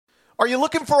Are you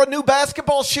looking for a new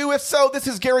basketball shoe? If so, this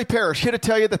is Gary Parrish here to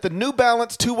tell you that the New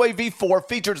Balance 2-Way V4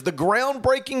 features the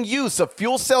groundbreaking use of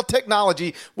fuel cell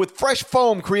technology with fresh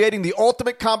foam, creating the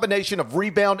ultimate combination of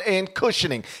rebound and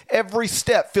cushioning. Every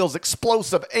step feels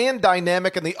explosive and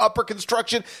dynamic, and the upper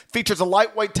construction features a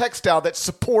lightweight textile that's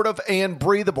supportive and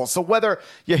breathable. So whether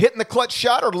you're hitting the clutch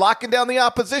shot or locking down the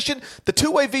opposition, the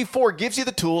 2-Way V4 gives you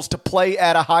the tools to play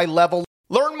at a high level.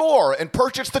 Learn more and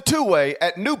purchase the 2-Way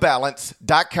at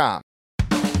newbalance.com.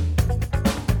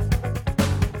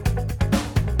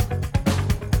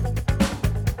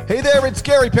 Hey there, it's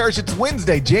Gary Parrish. It's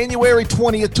Wednesday, January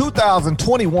 20th,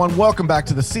 2021. Welcome back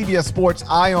to the CBS Sports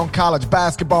Eye on College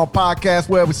Basketball podcast,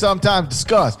 where we sometimes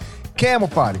discuss Camel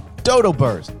Fighting, Dodo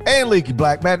Birds, and Leaky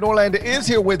Black. Matt Norlander is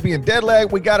here with me in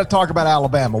Deadleg. We got to talk about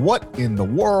Alabama. What in the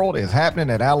world is happening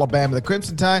at Alabama? The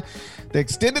Crimson Tide, they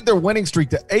extended their winning streak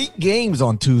to 8 games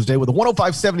on Tuesday with a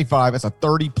 105-75. That's a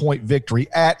 30-point victory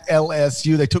at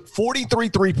LSU. They took 43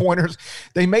 three-pointers.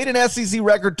 They made an SEC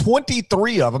record,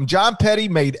 23 of them. John Petty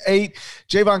made 8.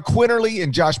 Javon Quinterly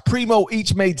and Josh Primo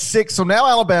each made 6. So now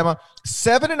Alabama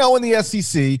 7-0 in the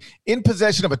SEC, in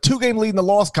possession of a 2-game lead in the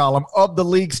loss column of the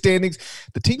league standings.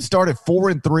 The team started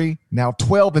 4-3, now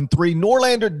 12-3.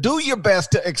 Norlander, do your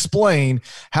best to explain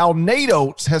how Nate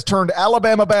Oates has turned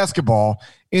Alabama basketball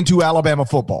into Alabama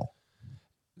football.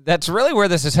 That's really where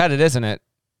this is headed, isn't it?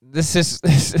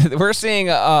 We're seeing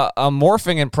a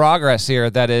morphing in progress here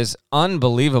that is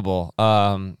unbelievable.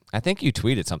 I think you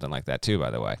tweeted something like that too, by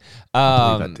the way.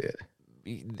 I believe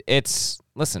I did.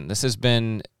 Listen, this has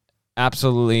been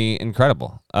absolutely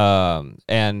incredible.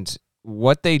 And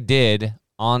what they did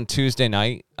on Tuesday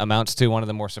night amounts to one of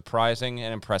the more surprising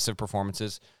and impressive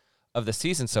performances of the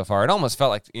season so far. It almost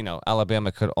felt like,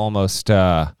 Alabama could almost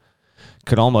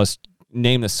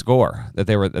name the score that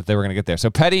they were going to get there. So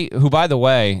Petty, who, by the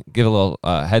way, give a little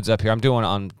heads up here, I'm doing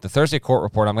on the Thursday Court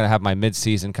Report, I'm going to have my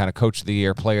midseason kind of Coach of the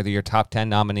Year, Player of the Year, top 10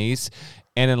 nominees.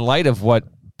 And in light of what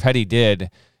Petty did,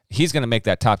 he's going to make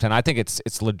that top 10. I think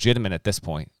it's legitimate at this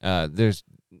point. There's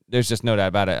just no doubt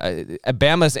about it.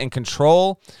 Alabama's in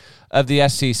control of the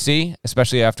SEC,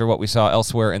 especially after what we saw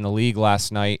elsewhere in the league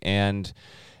last night. And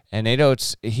Nate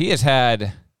Oates, he has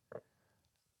had,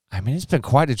 it's been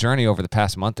quite a journey over the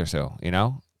past month or so,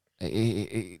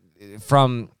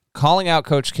 from calling out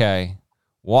Coach K,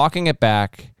 walking it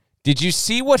back. Did you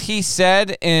see what he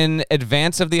said in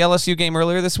advance of the LSU game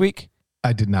earlier this week?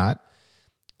 I did not.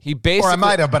 Or I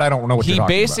might have, but I don't know what you're talking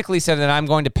about. He basically said, and I'm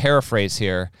going to paraphrase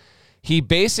here, he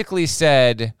basically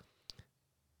said,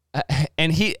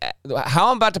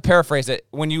 how I'm about to paraphrase it,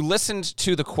 when you listened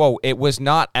to the quote, it was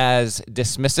not as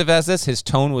dismissive as this. His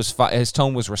tone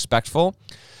was respectful.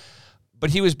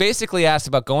 But he was basically asked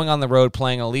about going on the road,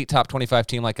 playing an elite top 25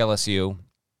 team like LSU,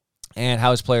 and how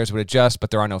his players would adjust,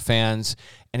 but there are no fans.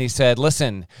 And he said,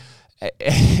 listen,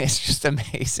 it's just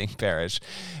amazing, Parrish.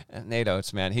 Nate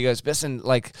Oates, man. He goes, listen,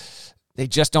 they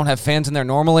just don't have fans in there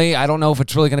normally. I don't know if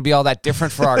it's really going to be all that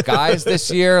different for our guys this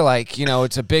year.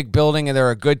 It's a big building and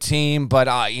they're a good team, but,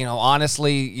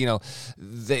 honestly,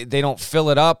 they don't fill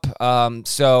it up.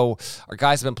 So our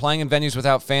guys have been playing in venues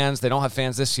without fans. They don't have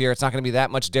fans this year. It's not going to be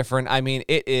that much different.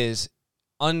 It is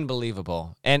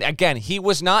unbelievable. And again, he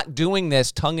was not doing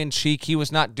this tongue-in-cheek. He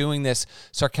was not doing this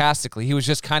sarcastically. He was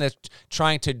just kind of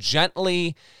trying to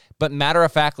gently but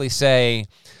matter-of-factly say,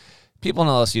 people in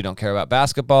LSU don't care about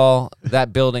basketball.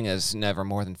 That building is never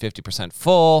more than 50%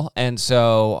 full, and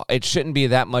so it shouldn't be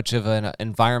that much of an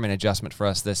environment adjustment for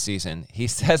us this season. He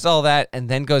says all that and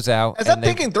then goes out. As I'm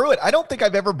thinking through it, I don't think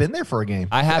I've ever been there for a game.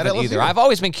 I haven't either. I've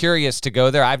always been curious to go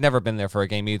there. I've never been there for a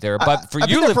game either, but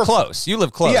you live close. You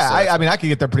live close. Yeah, so I could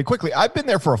get there pretty quickly. I've been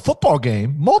there for a football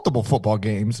game, multiple football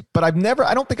games, but I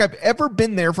don't think I've ever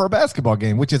been there for a basketball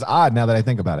game, which is odd now that I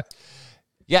think about it.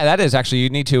 Yeah, that is actually, you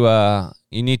need to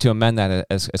amend that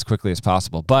as quickly as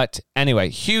possible. But anyway,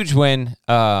 huge win.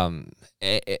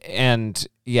 And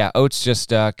yeah, Oates just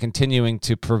continuing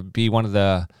to be one of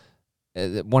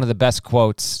the best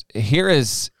quotes.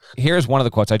 Here's one of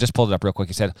the quotes. I just pulled it up real quick.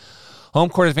 He said, "Home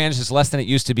court advantage is less than it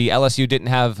used to be. LSU didn't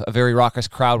have a very raucous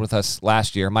crowd with us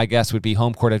last year. My guess would be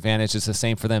home court advantage is the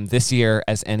same for them this year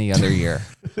as any other year."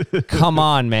 Come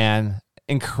on, man.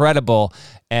 Incredible.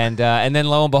 And then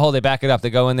lo and behold, they back it up. They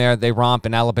go in there, they romp,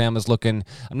 and Alabama's looking,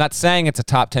 I'm not saying it's a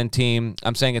top 10 team.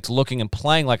 I'm saying it's looking and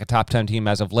playing like a top 10 team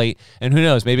as of late. And who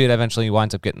knows, maybe it eventually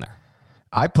winds up getting there.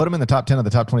 I put them in the top 10 of the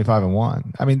top 25 and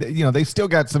 1. They've still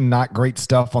got some not great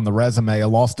stuff on the resume, a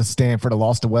loss to Stanford, a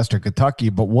loss to Western Kentucky.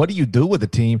 But what do you do with a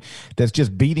team that's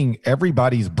just beating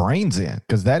everybody's brains in?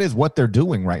 Because that is what they're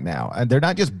doing right now. And they're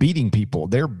not just beating people.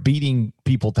 They're beating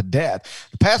people to death.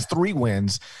 The past 3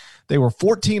 wins, They were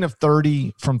 14 of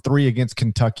 30 from three against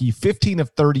Kentucky, 15 of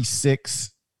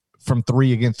 36 from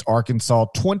three against Arkansas,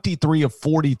 23 of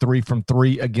 43 from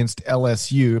three against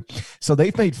LSU. So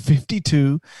they've made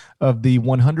 52 of the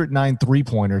 109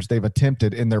 three-pointers they've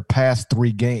attempted in their past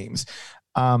three games.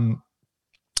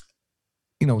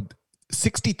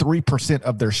 63%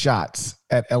 of their shots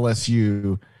at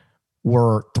LSU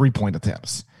were three-point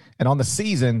attempts. And on the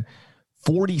season,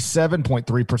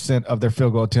 47.3% of their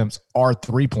field goal attempts are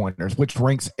three-pointers, which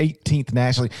ranks 18th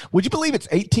nationally. Would you believe it's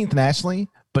 18th nationally,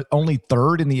 but only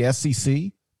third in the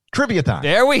SEC? Trivia time.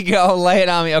 There we go. Lay it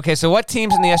on me. Okay, so what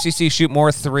teams in the SEC shoot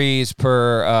more threes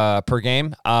per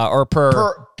game or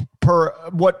per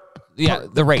what? Yeah,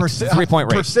 the rate,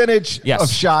 3-point rate. Percentage of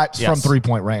shots from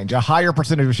three-point range. A higher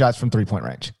percentage of shots from three-point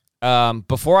range.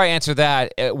 Before I answer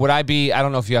that, would I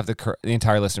don't know if you have the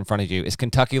entire list in front of you. Is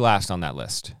Kentucky last on that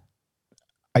list?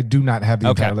 I do not have the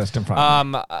entire list in front of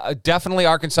me. Definitely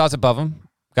Arkansas is above them.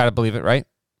 Got to believe it, right?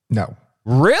 No.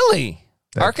 Really?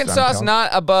 Arkansas is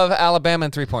not above Alabama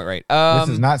in three-point rate. This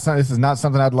is not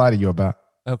something I'd lie to you about.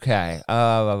 Okay.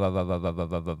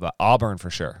 Auburn for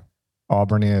sure.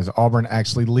 Auburn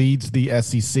actually leads the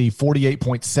SEC.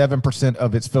 48.7%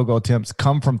 of its field goal attempts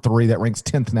come from three. That ranks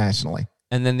 10th nationally.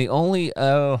 And then the only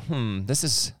I'm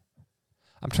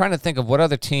trying to think of what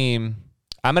other team.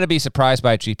 I'm going to be surprised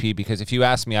by GP because if you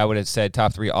asked me, I would have said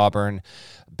top three: Auburn,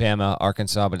 Bama,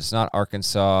 Arkansas. But it's not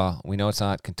Arkansas. We know it's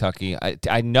not Kentucky.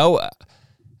 I know.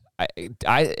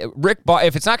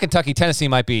 If it's not Kentucky, Tennessee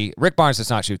might be. Rick Barnes does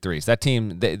not shoot threes. That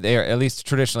team, they are, at least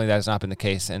traditionally, that has not been the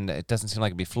case, and it doesn't seem like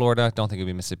it'd be Florida. Don't think it'd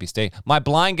be Mississippi State. My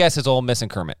blind guess is Ole Miss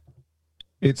and Kermit.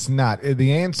 It's not.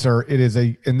 The answer,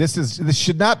 and this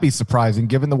should not be surprising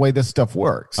given the way this stuff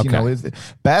works. Okay.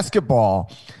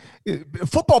 Basketball,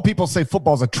 football people say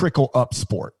football is a trickle up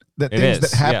sport. That things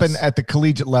that happen at the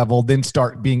collegiate level then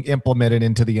start being implemented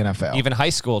into the NFL. Even high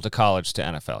school to college to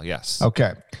NFL, yes.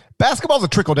 Okay. Basketball is a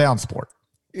trickle-down sport.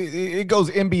 It goes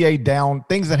NBA down.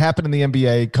 Things that happen in the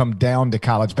NBA come down to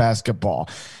college basketball.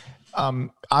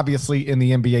 Obviously, in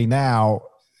the NBA now,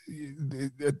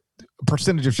 the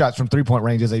percentage of shots from three-point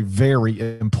range is a very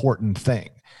important thing.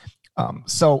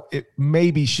 So it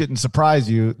maybe shouldn't surprise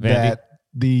you that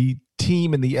the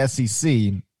team in the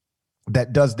SEC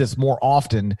that does this more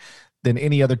often than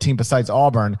any other team besides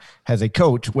Auburn has a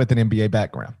coach with an NBA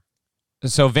background.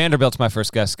 So Vanderbilt's my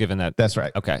first guess, given that. That's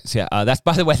right. Okay. So yeah, that's,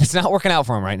 by the way, that's not working out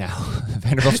for him right now.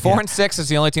 Vanderbilt's 4-6 is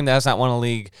the only team that has not won a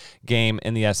league game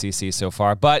in the SEC so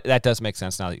far, but that does make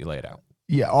sense now that you lay it out.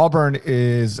 Yeah, Auburn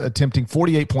is attempting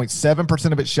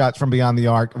 48.7% of its shots from beyond the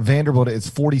arc. Vanderbilt is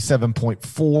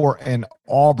 47.4%, and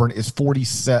Auburn is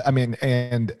 47.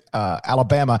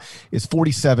 Alabama is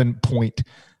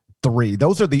 47.3%.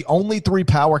 Those are the only three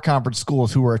power conference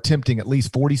schools who are attempting at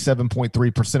least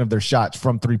 47.3% of their shots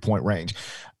from three-point range.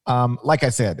 Like I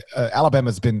said,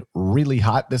 Alabama's been really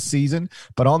hot this season,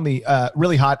 but on the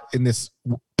really hot in this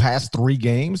past three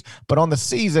games. But on the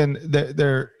season,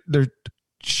 they're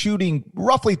shooting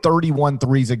roughly 31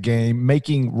 threes a game,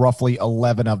 making roughly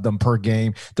 11 of them per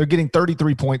game. They're getting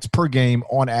 33 points per game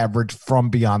on average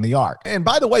from beyond the arc. And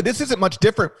by the way, this isn't much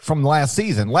different from last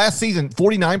season. Last season,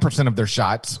 49% of their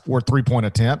shots were three-point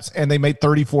attempts, and they made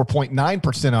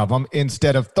 34.9% of them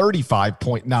instead of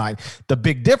 35.9. The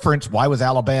big difference, why was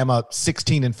Alabama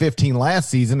 16-15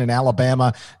 last season and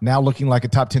Alabama now looking like a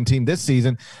top 10 team this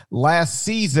season? Last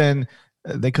season,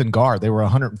 they couldn't guard. They were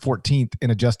 114th in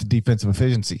adjusted defensive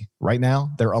efficiency. Right now,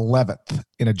 they're 11th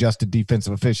in adjusted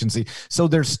defensive efficiency. So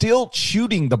they're still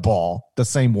shooting the ball the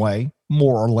same way,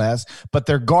 more or less, but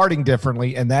they're guarding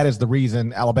differently, and that is the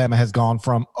reason Alabama has gone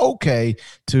from okay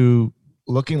to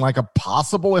looking like a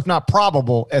possible, if not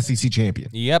probable, SEC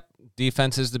champion. Yep.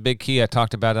 Defense is the big key. I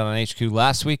talked about it on HQ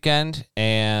last weekend,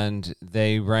 and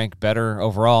they rank better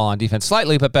overall on defense,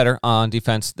 slightly, but better on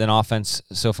defense than offense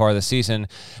so far this season.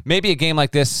 Maybe a game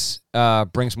like this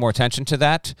brings more attention to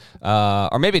that,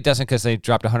 or maybe it doesn't because they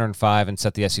dropped 105 and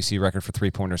set the SEC record for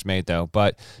three-pointers made, though.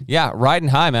 But, yeah, riding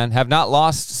high, man. Have not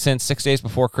lost since 6 days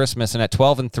before Christmas, and at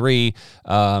 12-3,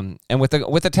 and with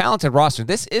a talented roster.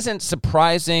 This isn't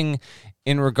surprising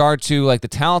in regard to, like, the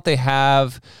talent they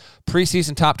have,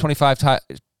 preseason top 25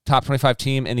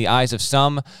 team in the eyes of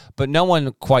some, but no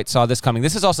one quite saw this coming.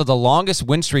 This is also the longest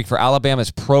win streak for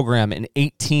Alabama's program in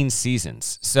 18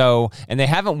 seasons. So, and they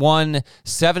haven't won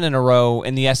 7 in a row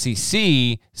in the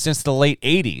SEC since the late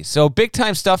 80s. So big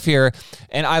time stuff here.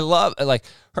 And I love, like,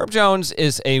 Herb Jones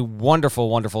is a wonderful,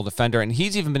 wonderful defender, and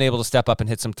he's even been able to step up and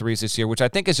hit some threes this year, which I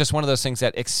think is just one of those things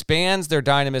that expands their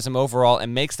dynamism overall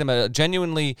and makes them a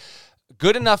genuinely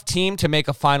good enough team to make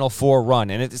a Final Four run.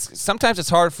 And sometimes it's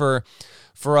hard for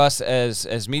for us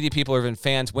as media people or even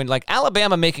fans when like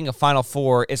Alabama making a Final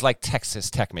Four is like Texas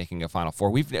Tech making a Final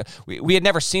Four. We had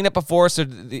never seen it before, so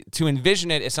to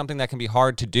envision it is something that can be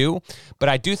hard to do. But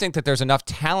I do think that there's enough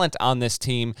talent on this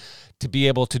team to be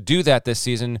able to do that this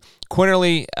season.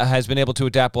 Quinterly has been able to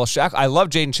adapt well. I love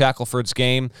Jaden Shackelford's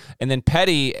game, and then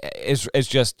Petty is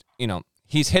just, you know,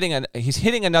 he's hitting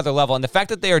another level. And the fact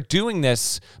that they are doing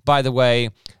this, by the way,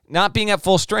 not being at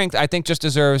full strength, I think just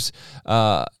deserves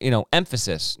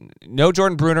emphasis. No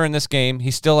Jordan Bruner in this game.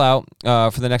 He's still out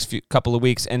for the next couple of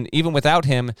weeks, and even without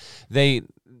him, they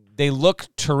look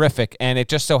terrific. And it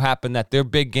just so happened that their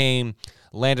big game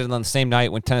landed on the same night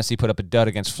when Tennessee put up a dud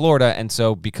against Florida. And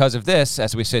so because of this,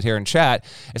 as we sit here and chat,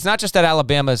 it's not just that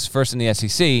Alabama's first in the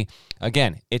SEC.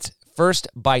 Again, it's first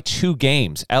by 2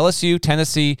 games. LSU,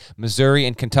 Tennessee, Missouri,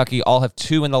 and Kentucky all have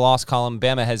 2 in the loss column.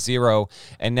 Bama has 0,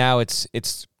 and now it's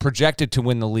projected to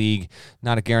win the league.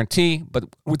 Not a guarantee, but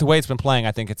with the way it's been playing,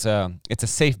 I think it's a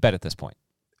safe bet at this point.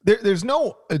 There's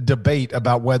no debate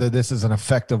about whether this is an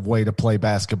effective way to play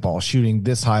basketball, shooting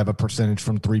this high of a percentage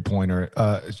from three-pointer,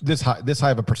 this high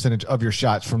of a percentage of your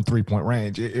shots from three-point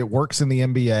range. It works in the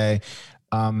NBA.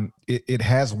 It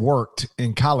has worked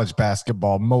in college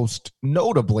basketball, most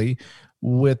notably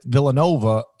with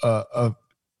Villanova a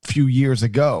few years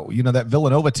ago. You know, that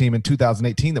Villanova team in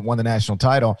 2018 that won the national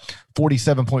title,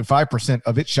 47.5%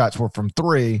 of its shots were from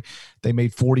 3. They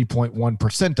made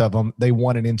 40.1% of them. They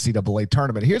won an NCAA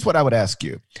tournament. Here's what I would ask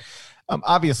you.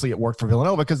 Obviously, it worked for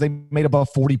Villanova because they made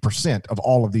above 40% of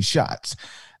all of these shots.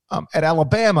 At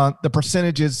Alabama, the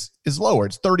percentage is lower.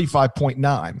 It's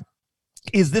 35.9.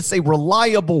 Is this a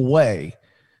reliable way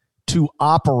to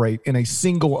operate in a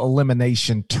single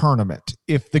elimination tournament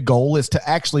if the goal is to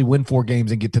actually win 4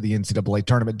 games and get to the NCAA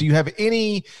tournament? Do you have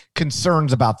any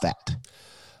concerns about that?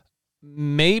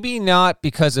 Maybe not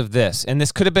because of this. And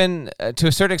this could have been, to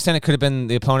a certain extent, it could have been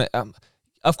the opponent.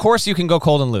 Of course, you can go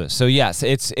cold and lose. So, yes,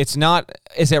 it's not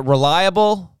 – is it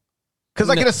reliable? Because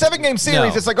like in a 7-game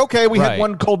series, It's like, okay, we had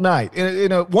one cold night.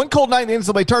 In a one cold night in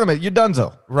the NCAA tournament, you're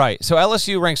donezo. Right. So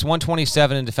LSU ranks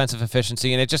 127 in defensive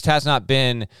efficiency, and it just has not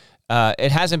been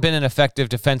it hasn't been an effective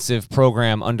defensive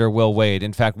program under Will Wade.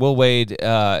 In fact, Will Wade,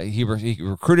 he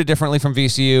recruited differently from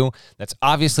VCU. That's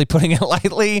obviously putting it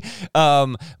lightly.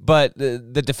 But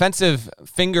the defensive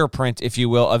fingerprint, if you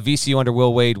will, of VCU under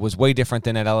Will Wade was way different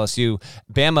than at LSU.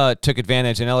 Bama took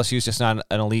advantage, and LSU is just not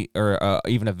an elite or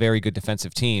even a very good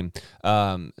defensive team.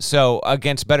 So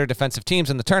against better defensive teams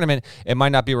in the tournament, it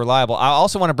might not be reliable. I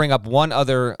also want to bring up one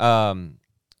other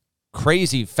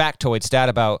crazy factoid stat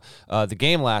about the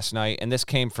game last night, and this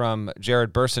came from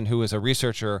Jared Burson, who is a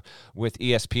researcher with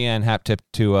ESPN. Hat tip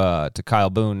to Kyle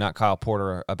Boone, not Kyle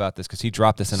Porter, about this because he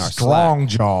dropped this in our strong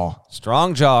Slack.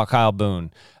 Strong jaw, Kyle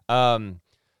Boone.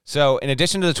 So in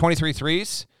addition to the 23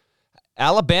 threes,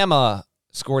 Alabama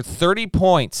scored 30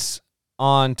 points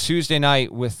on Tuesday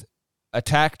night with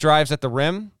attack drives at the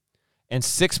rim and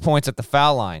 6 points at the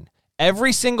foul line.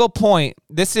 Every single point.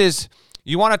 This is.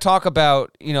 You want to talk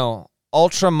about,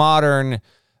 ultra modern,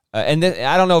 and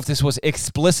I don't know if this was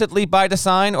explicitly by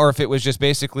design or if it was just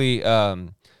basically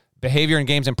behavior in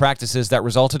games and practices that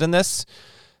resulted in this.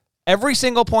 Every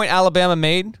single point Alabama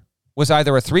made was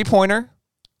either a three-pointer,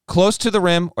 close to the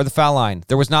rim, or the foul line.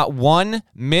 There was not one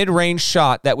mid-range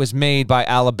shot that was made by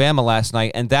Alabama last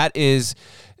night, and that is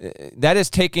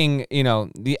taking,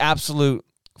 the absolute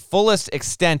fullest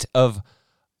extent of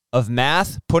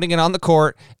math, putting it on the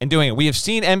court, and doing it. We have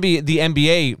seen the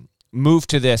NBA move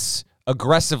to this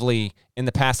aggressively in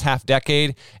the past half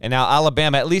decade, and now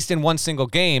Alabama, at least in one single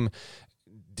game,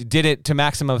 did it to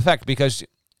maximum effect because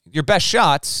your best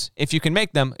shots, if you can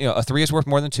make them, a 3 is worth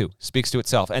more than 2, speaks to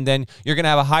itself. And then you're going to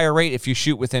have a higher rate if you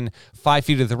shoot within 5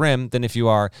 feet of the rim than if you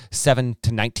are 7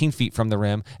 to 19 feet from the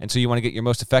rim. And so you want to get your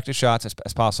most effective shots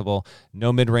as possible,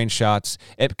 no mid-range shots.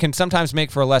 It can sometimes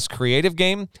make for a less creative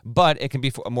game, but it can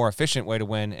be a more efficient way to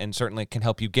win and certainly can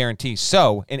help you guarantee.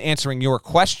 So in answering your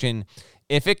question,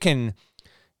 if it can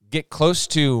get close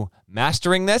to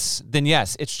mastering this, then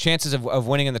yes, its chances of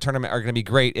winning in the tournament are going to be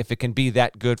great if it can be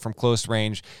that good from close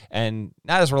range and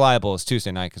not as reliable as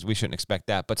Tuesday night because we shouldn't expect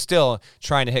that. But still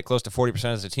trying to hit close to 40%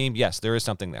 as a team, yes, there is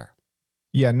something there.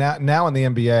 Yeah, now in the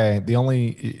NBA,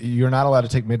 you're not allowed to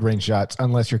take mid-range shots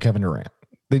unless you're Kevin Durant.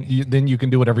 Then you can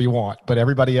do whatever you want. But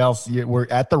everybody else, we're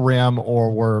at the rim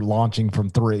or we're launching from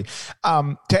 3.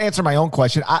 To answer my own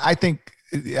question, I think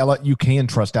you can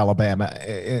trust Alabama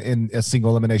in a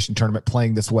single elimination tournament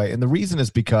playing this way. And the reason is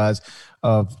because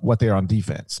of what they are on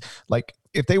defense. Like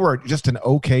if they were just an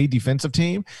okay defensive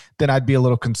team, then I'd be a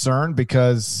little concerned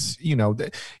because,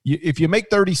 if you make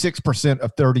 36%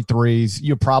 of 33s,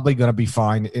 you're probably going to be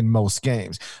fine in most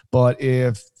games. But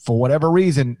if for whatever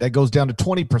reason that goes down to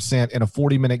 20% in a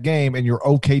 40-minute game and you're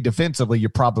okay defensively, you're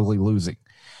probably losing.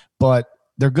 But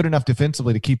they're good enough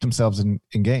defensively to keep themselves in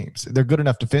games. They're good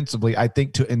enough defensively, I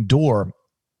think, to endure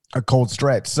a cold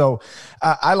stretch. So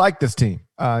I like this team.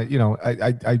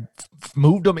 I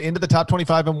moved them into the top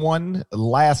 25-1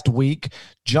 last week,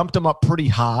 jumped them up pretty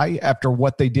high after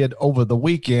what they did over the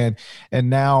weekend. And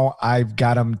now I've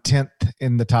got them 10th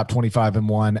in the top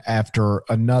 25-1 after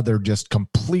another just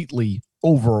completely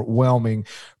overwhelming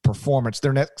performance.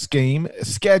 Their next game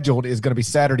scheduled is going to be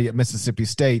Saturday at Mississippi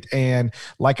State. And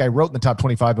like I wrote in the top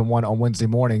 25-1 on Wednesday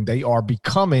morning, they are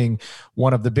becoming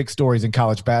one of the big stories in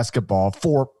college basketball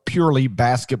for purely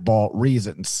basketball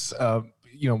reasons.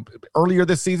 Earlier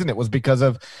this season, it was because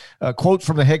of quotes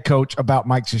from the head coach about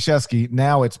Mike Krzyzewski.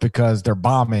 Now it's because they're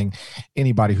bombing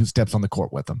anybody who steps on the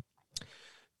court with them.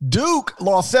 Duke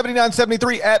lost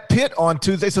 79-73 at Pitt on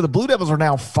Tuesday, so the Blue Devils are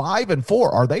now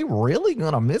 5-4. Are they really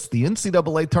going to miss the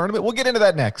NCAA tournament? We'll get into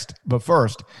that next, but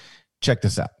first, check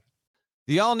this out.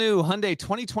 The all-new Hyundai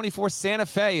 2024 Santa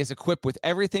Fe is equipped with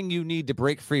everything you need to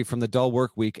break free from the dull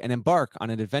work week and embark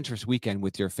on an adventurous weekend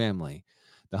with your family.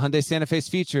 The Hyundai Santa Fe's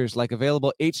features like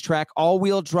available H-Track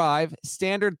all-wheel drive,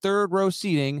 standard third-row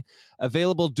seating,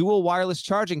 available dual wireless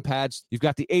charging pads. You've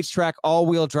got the H-Track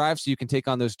all-wheel drive so you can take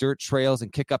on those dirt trails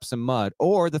and kick up some mud.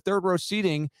 Or the third-row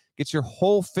seating gets your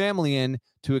whole family in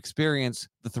to experience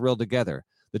the thrill together.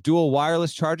 The dual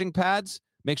wireless charging pads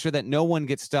make sure that no one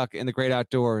gets stuck in the great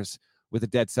outdoors with a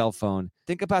dead cell phone.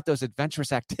 Think about those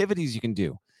adventurous activities you can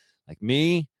do, like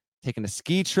me, taking a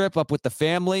ski trip up with the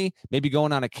family, maybe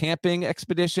going on a camping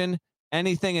expedition,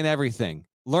 anything and everything.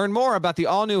 Learn more about the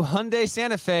all-new Hyundai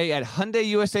Santa Fe at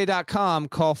HyundaiUSA.com.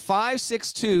 Call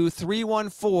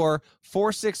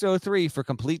 562-314-4603 for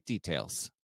complete details.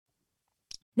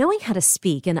 Knowing how to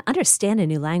speak and understand a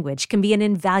new language can be an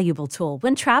invaluable tool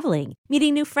when traveling,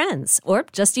 meeting new friends, or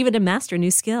just even to master a new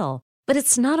skill. But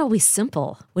it's not always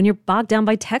simple when you're bogged down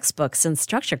by textbooks and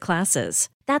structured classes.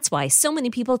 That's why so many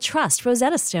people trust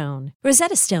Rosetta Stone.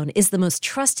 Rosetta Stone is the most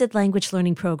trusted language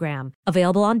learning program,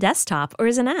 available on desktop or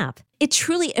as an app. It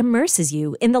truly immerses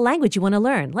you in the language you want to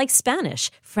learn, like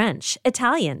Spanish, French,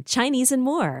 Italian, Chinese, and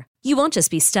more. You won't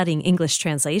just be studying English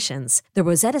translations. The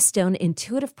Rosetta Stone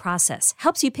intuitive process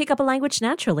helps you pick up a language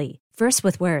naturally, first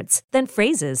with words, then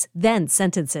phrases, then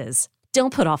sentences.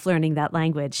 Don't put off learning that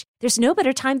language. There's no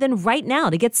better time than right now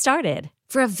to get started.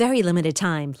 For a very limited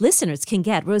time, listeners can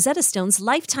get Rosetta Stone's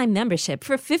lifetime membership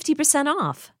for 50%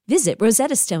 off. Visit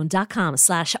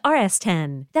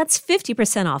rosettastone.com/rs10. That's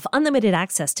 50% off unlimited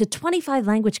access to 25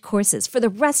 language courses for the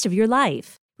rest of your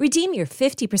life. Redeem your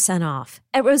 50% off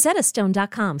at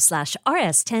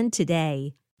rosettastone.com/rs10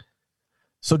 today.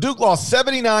 So Duke lost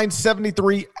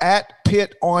 79-73 at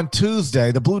Pitt on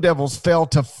Tuesday. The Blue Devils fell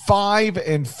to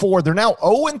 5-4. They're now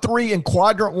 0-3 in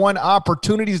Quadrant 1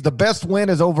 opportunities. The best win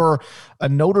is over a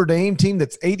Notre Dame team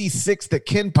that's 86th at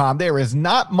KenPom. There is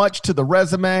not much to the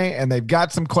resume, and they've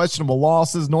got some questionable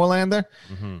losses. Norlander,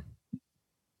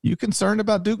 you concerned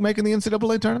about Duke making the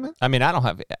NCAA tournament? I mean,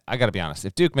 I got to be honest.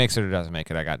 If Duke makes it or doesn't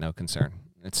make it, I got no concern.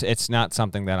 It's not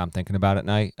something that I'm thinking about at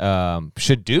night.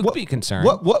 Should Duke be concerned?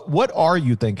 What are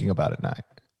you thinking about at night?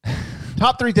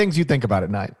 Top 3 things you think about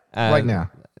at night right now.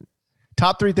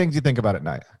 Top 3 things you think about at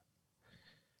night.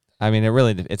 I mean,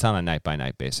 it's on a night by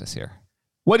night basis here.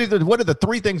 What are the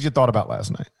 3 things you thought about last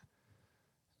night?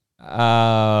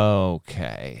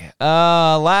 Okay.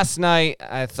 Last night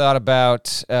I thought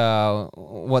about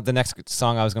what the next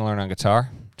song I was going to learn on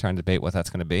guitar. Trying to debate what that's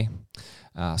going to be.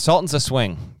 Sultans of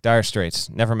Swing, Dire Straits.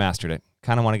 Never mastered it.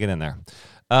 Kind of want to get in there.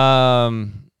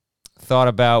 Thought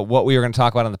about what we were going to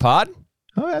talk about on the pod.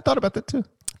 Oh, I thought about that too.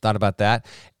 Thought about that.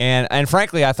 And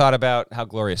frankly, I thought about how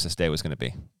glorious this day was going to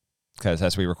be. Because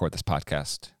as we record this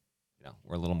podcast,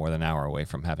 we're a little more than an hour away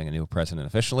from having a new president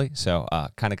officially. So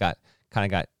kind of got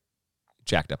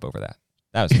jacked up over that.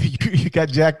 That was you got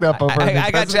jacked up over.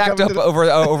 I got jacked up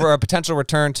over a potential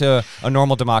return to a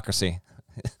normal democracy.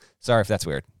 Sorry if that's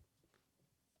weird.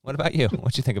 What about you?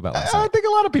 What'd you think about last night? I think a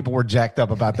lot of people were jacked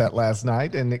up about that last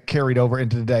night, and it carried over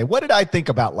into today. What did I think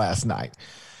about last night?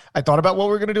 I thought about what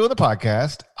we were going to do on the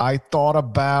podcast. I thought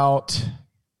about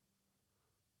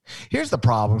Here's the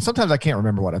problem. Sometimes I can't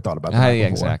remember what I thought about. Yeah,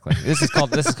 exactly. This is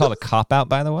called a cop out,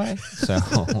 by the way. So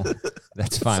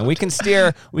that's fine. We can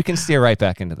steer right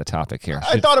back into the topic here.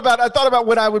 I thought about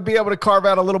when I would be able to carve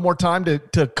out a little more time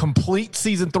to complete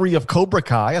season 3 of Cobra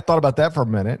Kai. I thought about that for a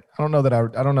minute. I don't know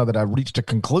that I reached a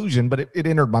conclusion, but it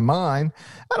entered my mind.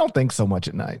 I don't think so much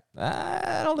at night.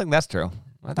 I don't think that's true.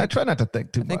 I try not to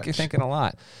think too much. I think you're thinking a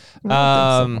lot.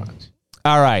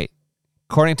 All right.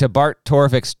 According to Bart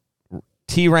Torvik's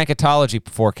T-Ranketology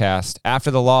forecast,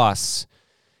 after the loss,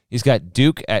 he's got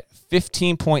Duke at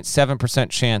 15.7%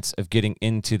 chance of getting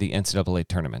into the NCAA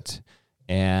tournament.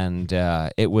 And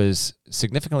it was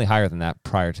significantly higher than that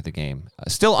prior to the game.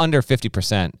 Still under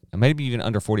 50%, maybe even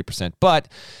under 40%, but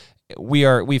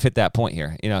we've hit that point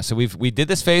here. So we did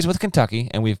this phase with Kentucky,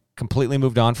 and we've completely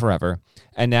moved on forever.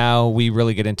 And now we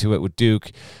really get into it with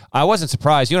Duke. I wasn't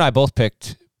surprised. You and I both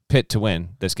picked Pitt to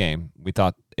win this game. We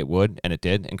thought it would, and it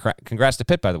did. And congrats to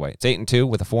Pitt, by the way. It's 8-2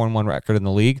 with a 4-1 record in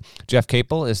the league. Jeff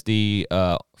Capel is the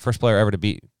first player ever to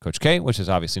beat Coach K, which is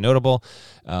obviously notable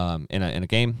in a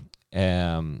game.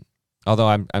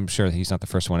 Although I'm sure he's not the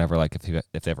first one ever. Like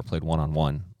if they ever played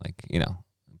 1-on-1,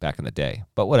 back in the day.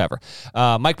 But whatever.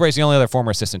 Mike Bray's the only other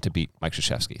former assistant to beat Mike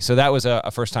Krzyzewski. So that was a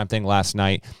first-time thing last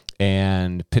night.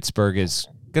 And Pittsburgh is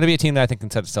going to be a team that I think can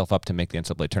set itself up to make the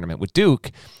NCAA tournament. With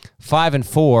Duke,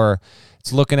 5-4,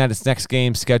 it's looking at its next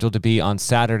game scheduled to be on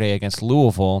Saturday against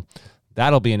Louisville.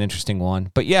 That'll be an interesting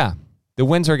one. But yeah, the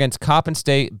wins are against Coppin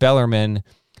State, Bellarmine,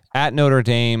 at Notre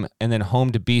Dame, and then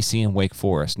home to BC and Wake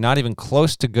Forest. Not even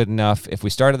close to good enough. If we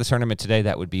started the tournament today,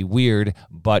 that would be weird,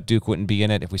 but Duke wouldn't be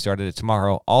in it. If we started it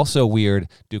tomorrow, also weird.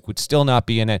 Duke would still not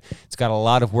be in it. It's got a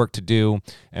lot of work to do,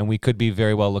 and we could be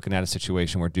very well looking at a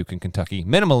situation where Duke and Kentucky,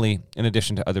 minimally, in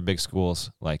addition to other big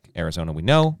schools like Arizona we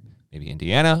know, maybe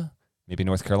Indiana, maybe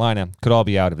North Carolina, could all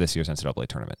be out of this year's NCAA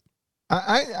tournament.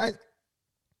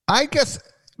 I guess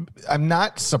I'm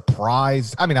not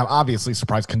surprised. I mean, I'm obviously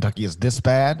surprised Kentucky is this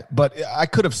bad, but I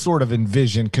could have sort of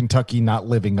envisioned Kentucky not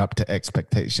living up to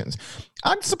expectations.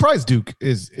 I'm surprised Duke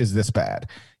is this bad.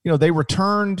 They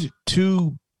returned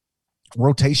 2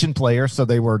 rotation players, so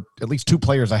they were at least 2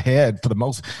 players ahead for the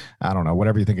most, I don't know,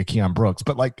 whatever you think of Keon Brooks,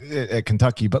 but at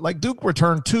Kentucky. But Duke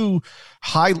returned 2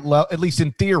 at least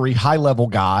in theory, high-level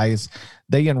guys.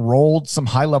 They enrolled some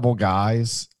high-level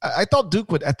guys. I thought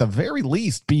Duke would, at the very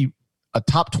least, be a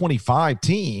top 25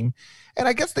 team. And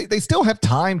I guess they still have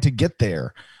time to get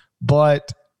there,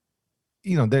 but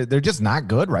they're just not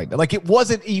good right now. It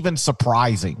wasn't even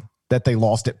surprising that they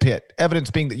lost at Pitt.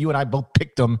 Evidence being that you and I both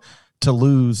picked them to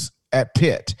lose at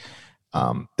Pitt.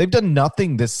 They've done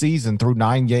nothing this season through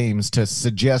 9 games to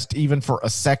suggest even for a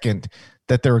second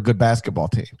that they're a good basketball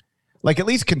team. At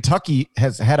least Kentucky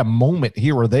has had a moment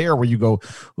here or there where you go,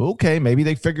 okay, maybe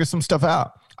they figure some stuff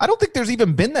out. I don't think there's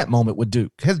even been that moment with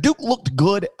Duke. Has Duke looked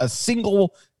good a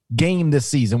single game this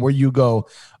season where you go,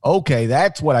 okay,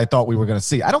 that's what I thought we were going to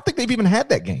see? I don't think they've even had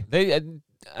that game.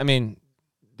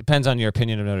 Depends on your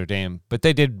opinion of Notre Dame, but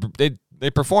they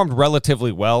performed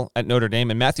relatively well at Notre Dame,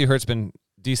 and Matthew Hurt's been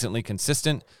decently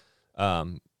consistent.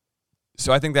 So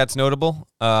I think that's notable.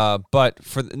 But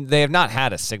they have not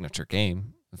had a signature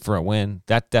game for a win.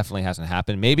 That definitely hasn't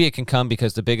happened. Maybe it can come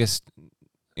because the biggest,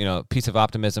 piece of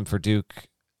optimism for Duke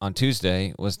on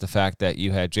Tuesday was the fact that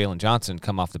you had Jalen Johnson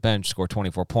come off the bench, score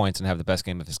 24 points, and have the best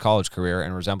game of his college career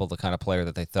and resemble the kind of player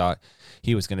that they thought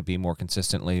he was going to be more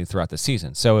consistently throughout the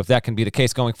season. So if that can be the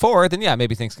case going forward, then yeah,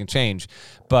 maybe things can change.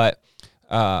 But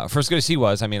for as good as he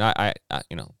was, he wasn't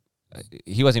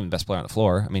even the best player on the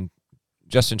floor.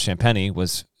 Justin Champagnie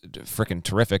was freaking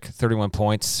terrific. 31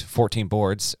 points, 14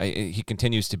 boards. He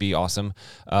continues to be awesome.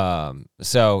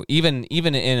 So even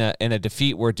in a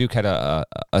defeat where Duke had a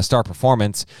star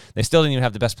performance, they still didn't even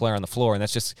have the best player on the floor. And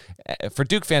that's just, for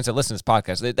Duke fans that listen to this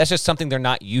podcast, that's just something they're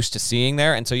not used to seeing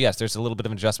there. And so, yes, there's a little bit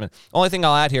of an adjustment. Only thing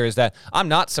I'll add here is that I'm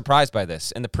not surprised by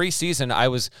this. In the preseason,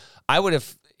 I would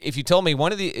have, if you told me, all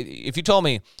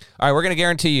right, we're going to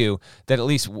guarantee you that at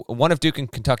least one of Duke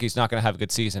and Kentucky is not going to have a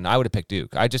good season, I would have picked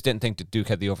Duke. I just didn't think that Duke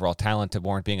had the overall talent to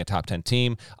warrant being a top 10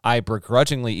 team. I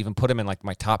begrudgingly even put them in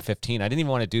my top 15. I didn't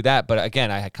even want to do that, but again,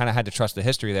 I kind of had to trust the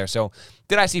history there. So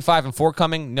did I see 5-4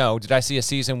 coming? No. Did I see a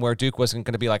season where Duke wasn't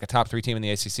going to be a top 3 team in the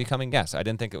ACC coming? Yes. I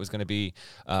didn't think it was going to be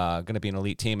an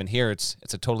elite team, and here it's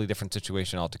a totally different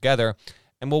situation altogether.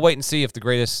 And we'll wait and see if the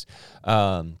greatest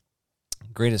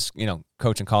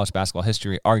coach in college basketball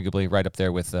history, arguably right up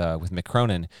there with Mick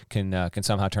Cronin, can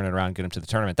somehow turn it around and get him to the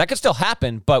tournament. That could still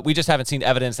happen, but we just haven't seen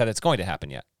evidence that it's going to happen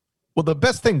yet. Well, the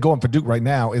best thing going for Duke right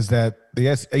now is that the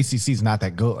ACC is not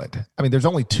that good. There's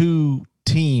only 2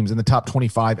 teams in the top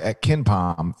 25 at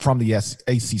KenPom from the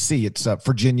ACC. It's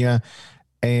Virginia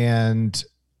and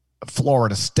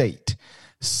Florida State.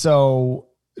 So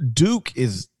Duke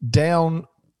is down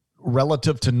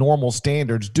relative to normal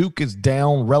standards. Duke is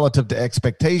down relative to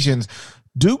expectations.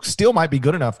 Duke still might be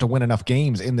good enough to win enough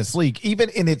games in this league, even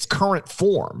in its current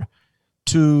form,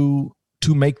 to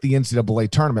make the NCAA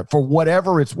tournament. For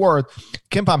whatever it's worth,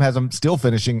 KenPom has them still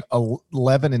finishing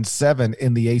 11-7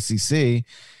 in the ACC,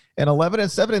 and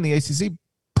 11-7 in the ACC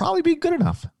probably be good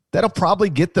enough. That'll probably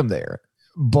get them there.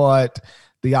 But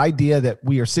the idea that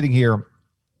we are sitting here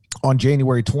on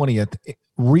January 20th,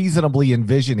 reasonably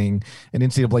envisioning an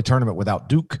NCAA tournament without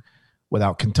Duke,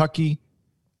 without Kentucky,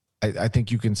 I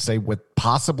think you can say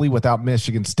possibly without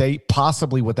Michigan State,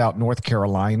 possibly without North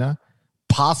Carolina,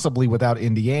 possibly without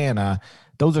Indiana.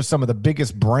 Those are some of the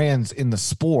biggest brands in the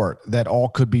sport that all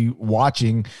could be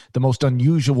watching the most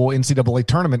unusual NCAA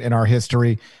tournament in our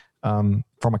history from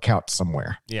a couch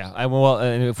somewhere. Yeah,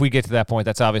 and if we get to that point,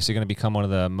 that's obviously going to become one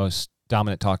of the most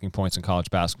dominant talking points in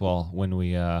college basketball when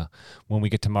we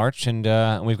get to March and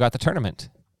we've got the tournament.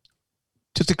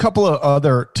 Just a couple of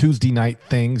other Tuesday night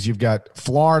things. You've got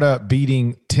Florida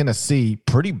beating Tennessee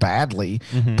pretty badly.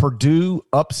 Mm-hmm. Purdue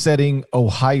upsetting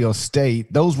Ohio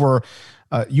State. Those were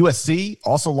USC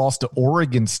also lost to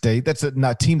Oregon State. That's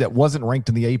a team that wasn't ranked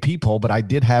in the AP poll, but I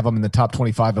did have them in the top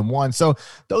 25 and one. So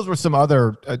those were some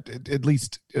other, at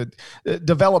least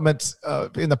developments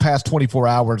in the past 24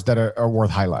 hours that are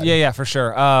worth highlighting. Yeah, for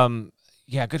sure.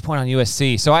 Yeah, good point on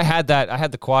USC. So I had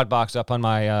the quad box up on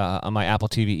my Apple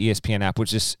TV ESPN app,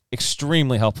 which is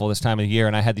extremely helpful this time of the year.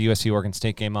 And I had the USC Oregon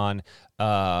State game on,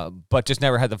 but just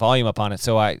never had the volume up on it.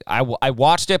 So I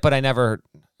watched it, but I never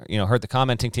heard the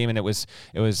commenting team, and it was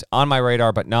on my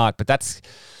radar, but not. But that's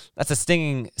a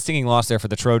stinging loss there for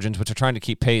the Trojans, which are trying to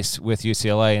keep pace with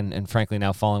UCLA and frankly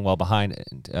now falling well behind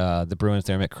the Bruins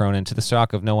there. Mick Cronin, to the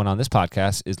shock of no one on this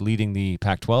podcast, is leading the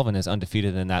Pac-12 and is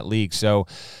undefeated in that league. So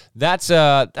that's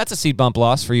a seed bump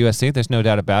loss for USC. There's no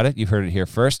doubt about it. You've heard it here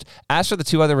first. As for the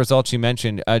two other results you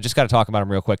mentioned, just got to talk about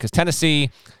them real quick because Tennessee.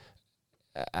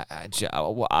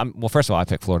 Well, first of all, I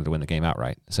picked Florida to win the game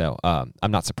outright, so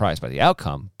I'm not surprised by the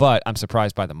outcome, but I'm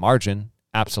surprised by the margin.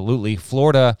 Absolutely.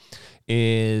 Florida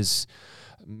is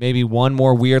maybe one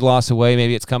more weird loss away.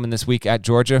 Maybe it's coming this week at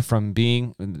Georgia from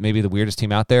being maybe the weirdest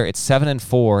team out there. It's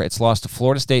 7-4. It's lost to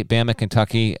Florida State, Bama,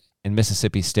 Kentucky, and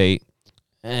Mississippi State.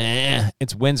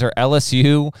 Its wins are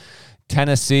LSU,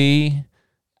 Tennessee.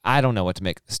 I don't know what to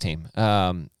make of this team.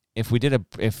 If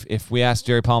we asked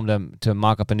Jerry Palm to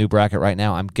mock up a new bracket right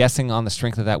now, I'm guessing on the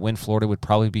strength of that win, Florida would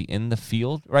probably be in the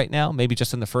field right now, maybe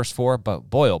just in the first four. But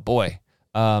boy, oh boy,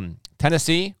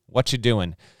 Tennessee, what you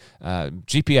doing?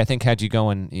 GP, I think, had you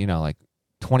going, like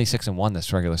 26-1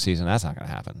 this regular season. That's not going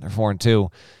to happen. They're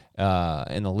 4-2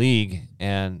 in the league,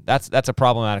 and that's a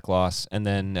problematic loss. And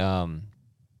then,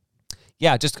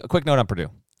 just a quick note on Purdue.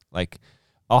 Like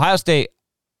Ohio State,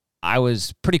 I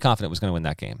was pretty confident was going to win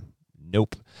that game.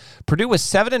 Nope. Purdue was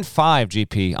 7-5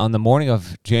 GP on the morning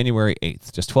of January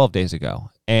 8th, just 12 days ago,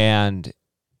 and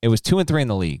it was 2-3 in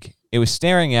the league. It was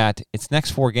staring at its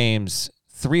next four games,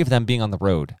 three of them being on the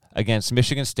road against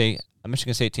Michigan State, a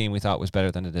Michigan State team we thought was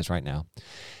better than it is right now,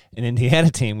 an Indiana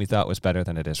team we thought was better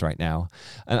than it is right now,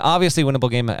 an obviously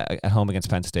winnable game at home against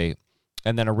Penn State,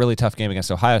 and then a really tough game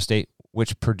against Ohio State,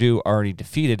 which Purdue already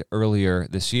defeated earlier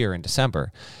this year in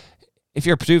December. If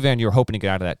you're a Purdue fan, you're hoping to get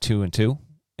out of that 2-2.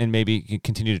 And maybe you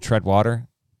continue to tread water.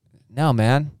 No,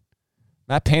 man.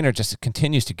 Matt Painter just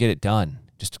continues to get it done.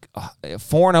 Just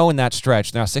 4-0 in that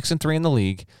stretch. Now 6-3 in the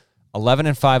league,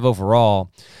 11-5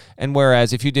 overall. And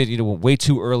whereas if you did way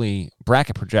too early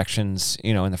bracket projections,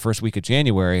 in the first week of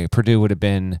January, Purdue would have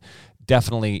been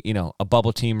definitely, a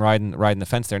bubble team riding the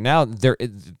fence there. Now they're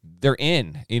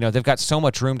in. They've got so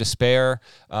much room to spare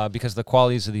because of the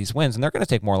qualities of these wins, and they're going to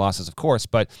take more losses, of course.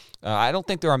 But I don't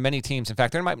think there are many teams. In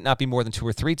fact, there might not be more than two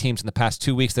or three teams in the past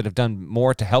 2 weeks that have done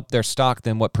more to help their stock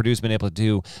than what Purdue's been able to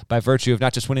do by virtue of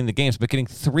not just winning the games, but getting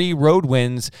 3 road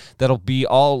wins that'll be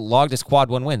all logged as quad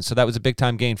 1 wins. So that was a big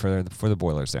time gain for the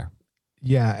Boilers there.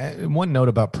 Yeah, and one note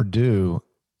about Purdue,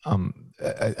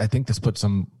 I think this puts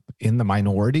them in the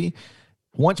minority.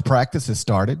 Once practice has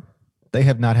started, they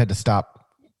have not had to stop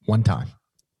one time.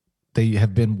 They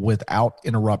have been without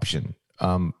interruption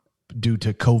due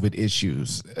to COVID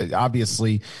issues.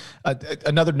 Obviously,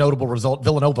 another notable result,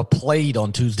 Villanova played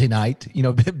on Tuesday night,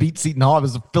 beat Seton Hall. It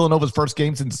was Villanova's first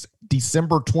game since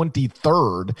December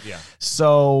 23rd. Yeah.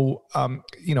 So, I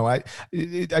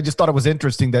just thought it was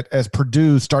interesting that as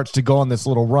Purdue starts to go on this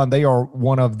little run, they are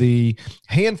one of the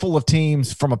handful of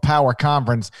teams from a power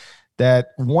conference that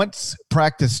once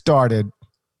practice started,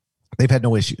 they've had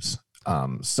no issues. Tip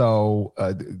of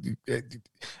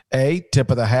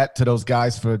the hat to those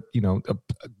guys for,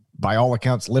 by all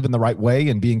accounts, living the right way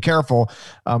and being careful.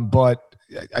 But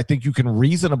I think you can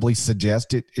reasonably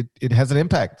suggest it has an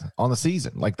impact on the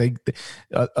season. Like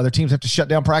other teams have to shut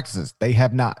down practices. They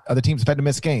have not. Other teams have had to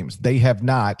miss games. They have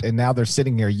not. And now they're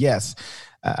sitting here. Yes,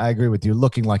 I agree with you,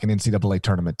 looking like an NCAA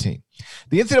tournament team.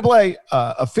 The NCAA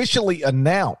officially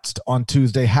announced on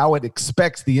Tuesday how it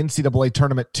expects the NCAA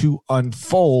tournament to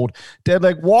unfold.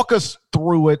 Deadleg, walk us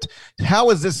through it.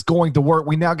 How is this going to work?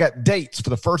 We now got dates for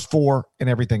the first four and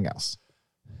everything else.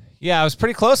 Yeah, I was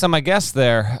pretty close on my guess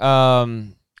there.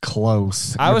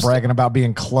 Close. You're bragging about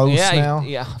being close now?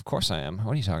 Yeah, of course I am.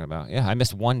 What are you talking about? Yeah, I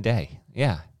missed one day.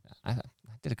 Yeah, I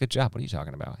did a good job. What are you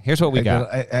talking about? Here's what we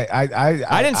got.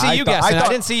 I didn't see you guessing.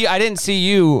 I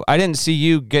didn't see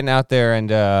you getting out there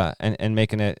and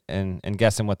making it and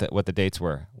guessing what the dates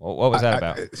were. What was that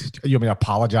about? You want me to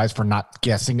apologize for not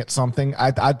guessing at something?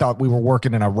 I thought we were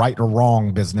working in a right or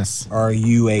wrong business. Are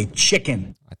you a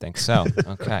chicken? I think so.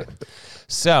 Okay.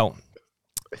 So,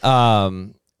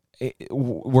 we're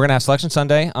gonna have Selection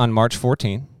Sunday on March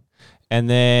 14, and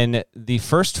then the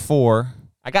first four.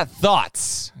 I got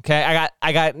thoughts. Okay,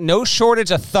 I got no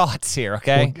shortage of thoughts here.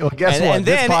 Okay, well guess what? And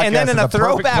then in a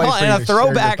throwback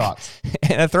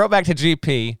to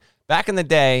GP back in the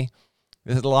day.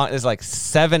 This is like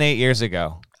 7-8 years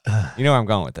ago. You know where I'm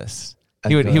going with this.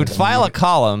 He would file a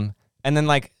column, and then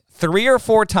like 3 or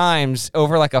 4 times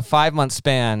over like a 5-month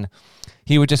span,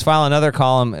 he would just file another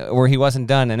column where he wasn't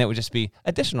done, and it would just be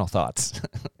additional thoughts.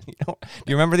 Do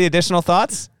you remember the additional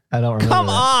thoughts? I don't remember. Come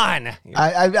on.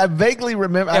 I vaguely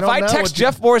remember. If I text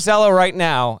Jeff Borzello right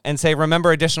now and say,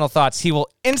 remember additional thoughts, he will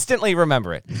instantly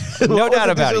remember it. No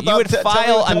doubt about it. You would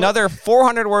file another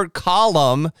 400-word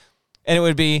column, and it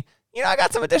would be, I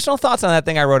got some additional thoughts on that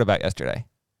thing I wrote about yesterday.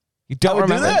 You don't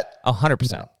remember that?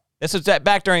 100%. No. This was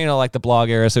back during, like the blog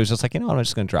era, so it was just like, I'm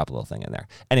just going to drop a little thing in there.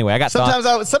 Anyway, I got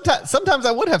thoughts. Sometimes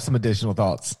I would have some additional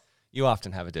thoughts. You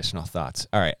often have additional thoughts.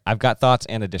 All right, I've got thoughts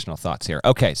and additional thoughts here.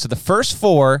 Okay, so the first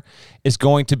four is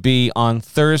going to be on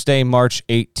Thursday, March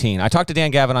 18. I talked to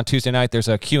Dan Gavin on Tuesday night. There's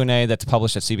a Q&A that's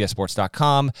published at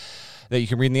cbssports.com that you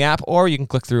can read in the app, or you can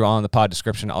click through on the pod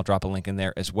description. I'll drop a link in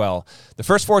there as well. The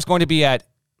first four is going to be at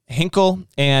Hinkle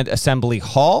and Assembly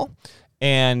Hall.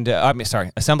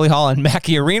 Assembly Hall and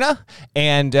Mackey Arena.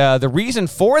 And the reason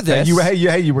for this...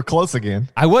 You were close again.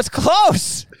 I was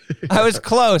close. I was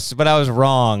close, but I was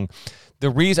wrong. The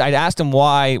reason I asked him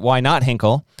why not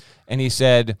Hinkle, and he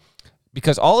said,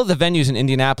 because all of the venues in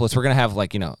Indianapolis, we're going to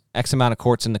have X amount of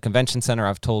courts in the convention center.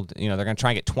 I've told, they're going to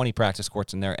try and get 20 practice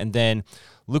courts in there. And then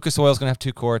Lucas Oil's going to have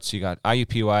 2 courts. You got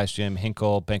IUPUI's gym,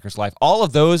 Hinkle, Bankers Life. All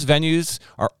of those venues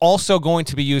are also going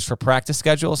to be used for practice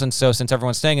schedules. And so since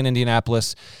everyone's staying in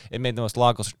Indianapolis, it made the most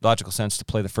logical sense to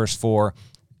play the first four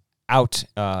out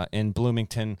in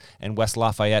Bloomington and West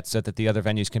Lafayette so that the other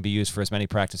venues can be used for as many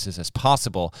practices as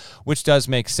possible, which does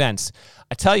make sense.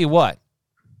 I tell you what,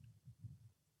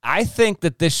 I think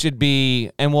that this should be,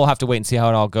 and we'll have to wait and see how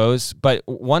it all goes, but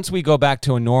once we go back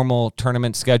to a normal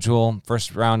tournament schedule,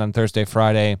 first round on Thursday,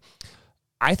 Friday,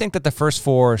 I think that the first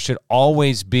four should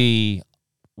always be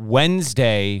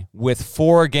Wednesday with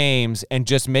 4 games and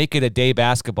just make it a day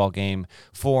basketball game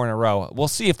 4 in a row. We'll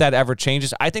see if that ever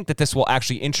changes. I think that this will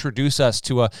actually introduce us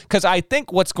to because I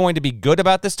think what's going to be good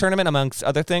about this tournament, amongst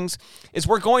other things, is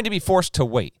we're going to be forced to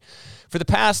wait. For the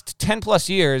past 10 plus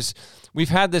years, we've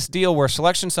had this deal where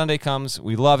Selection Sunday comes,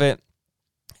 we love it,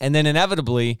 and then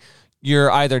inevitably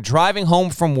you're either driving home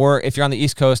from work, if you're on the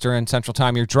East Coast or in Central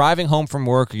Time, you're driving home from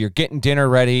work or you're getting dinner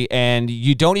ready and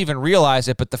you don't even realize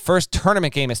it, but the first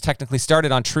tournament game has technically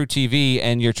started on True TV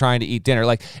and you're trying to eat dinner.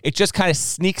 Like, it just kind of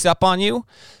sneaks up on you.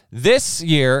 This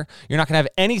year, you're not going to have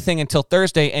anything until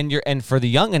Thursday, and for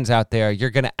the youngins out there,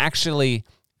 you're going to actually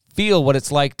feel what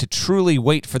it's like to truly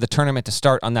wait for the tournament to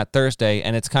start on that Thursday,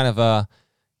 and it's kind of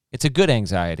it's a good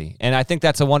anxiety. And I think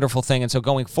that's a wonderful thing. And so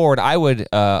going forward, I would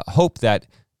hope that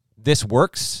this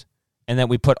works and that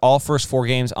we put all first 4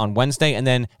 games on Wednesday. And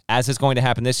then, as is going to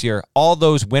happen this year, all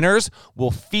those winners will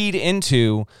feed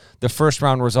into the first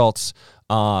round results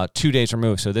 2 days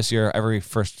removed. So this year, every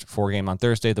first 4 game on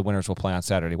Thursday, the winners will play on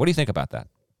Saturday. What do you think about that?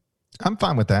 I'm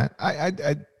fine with that.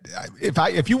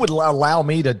 If you would allow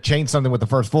me to change something with the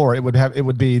first 4, it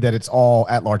would be that it's all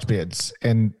at-large bids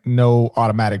and no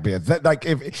automatic bids. That, like,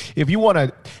 if you want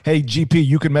to, hey GP,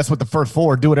 you can mess with the first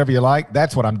 4, do whatever you like.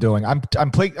 That's what I'm doing. I'm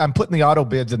putting the auto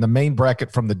bids in the main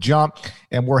bracket from the jump,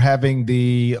 and we're having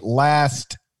the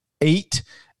last 8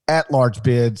 at-large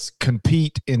bids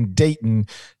compete in Dayton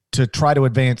to try to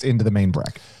advance into the main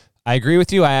bracket. I agree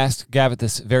with you. I asked Gavitt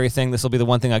this very thing. This will be the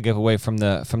one thing I give away from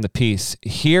the piece.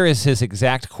 Here is his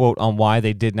exact quote on why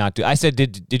they did not do. I said,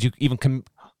 did you even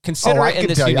Consider it in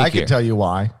this unique I year. can tell you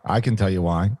why. I can tell you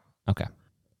why. Okay.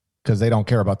 Because they don't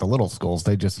care about the little schools.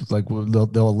 They just they'll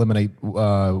eliminate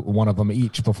one of them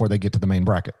each before they get to the main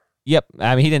bracket. Yep.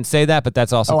 I mean, he didn't say that, but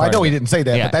that's also I part know of he it. didn't say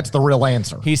that, Yeah. but that's the real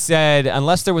answer. He said,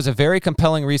 unless there was a very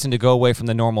compelling reason to go away from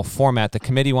the normal format, the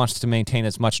committee wants to maintain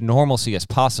as much normalcy as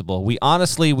possible. We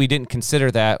didn't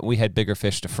consider that. We had bigger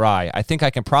fish to fry. I think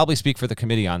I can probably speak for the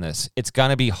committee on this. It's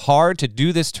going to be hard to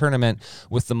do this tournament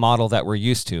with the model that we're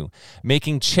used to.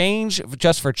 Making change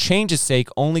just for change's sake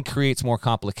only creates more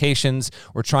complications.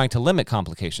 We're trying to limit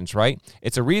complications, right?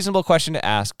 It's a reasonable question to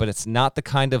ask, but it's not the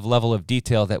kind of level of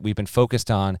detail that we've been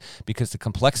focused on because the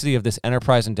complexity of this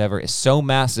enterprise endeavor is so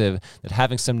massive that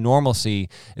having some normalcy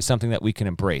is something that we can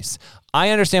embrace.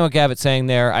 I understand what Gavitt's saying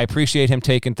there. I appreciate him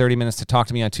taking 30 minutes to talk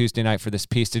to me on Tuesday night for this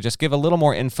piece to just give a little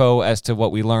more info as to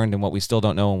what we learned and what we still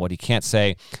don't know and what he can't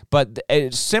say. But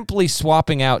simply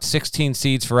swapping out 16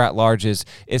 seeds for at-larges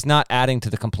is not adding to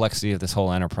the complexity of this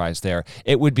whole enterprise there.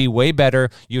 It would be way better.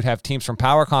 You'd have teams from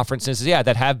power conferences,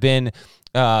 that have been,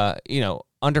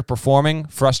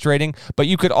 underperforming, frustrating, but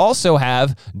you could also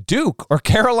have Duke or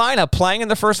Carolina playing in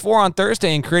the first four on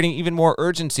Thursday and creating even more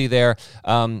urgency there.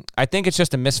 I think it's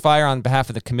just a misfire on behalf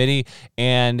of the committee,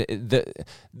 and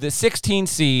the 16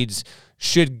 seeds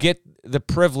should get the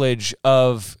privilege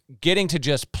of getting to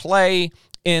just play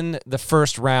in the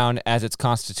first round as it's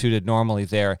constituted normally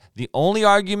there. The only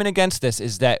argument against this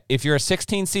is that if you're a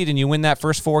 16 seed and you win that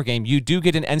first four game, you do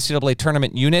get an NCAA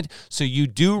tournament unit, so you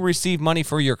do receive money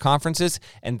for your conferences,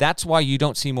 and that's why you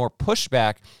don't see more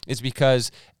pushback, is because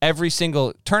every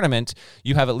single tournament,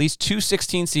 you have at least two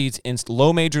 16 seeds in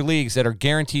low major leagues that are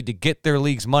guaranteed to get their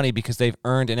league's money because they've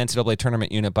earned an NCAA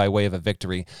tournament unit by way of a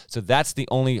victory. So that's the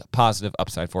only positive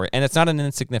upside for it, and it's not an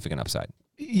insignificant upside.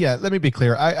 Yeah, let me be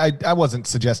clear. I wasn't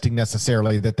suggesting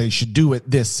necessarily that they should do it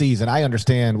this season. I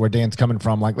understand where Dan's coming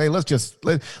from. Like, hey, let's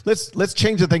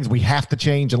change the things we have to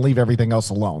change and leave everything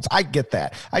else alone. So I get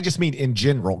that. I just mean in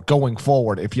general, going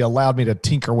forward, if you allowed me to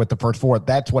tinker with the first four,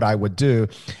 that's what I would do.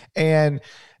 And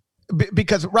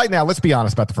because right now, let's be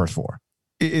honest about the first four.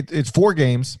 It's 4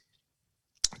 games,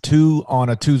 2 on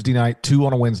a Tuesday night, 2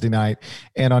 on a Wednesday night,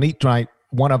 and on each night,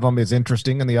 one of them is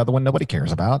interesting and the other one nobody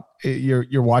cares about.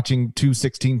 You're watching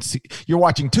you're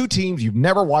watching two teams you've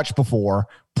never watched before,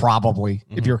 probably,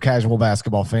 if you're a casual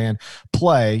basketball fan,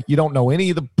 play. You don't know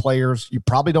any of the players. You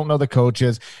probably don't know the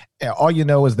coaches. All you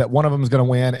know is that one of them is going to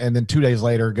win, and then 2 days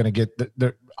later going to get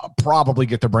probably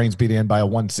get their brains beat in by a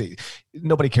 1 seed.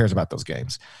 Nobody cares about those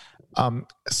games.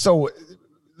 So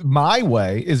my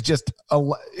way is just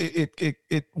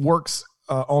it works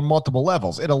on multiple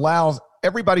levels. It allows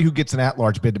everybody who gets an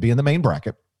at-large bid to be in the main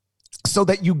bracket so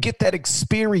that you get that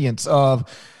experience of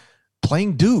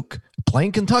playing Duke,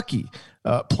 playing Kentucky,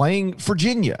 playing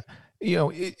Virginia.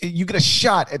 You get a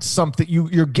shot at something.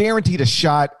 You're guaranteed a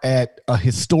shot at a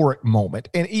historic moment.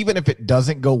 And even if it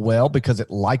doesn't go well, because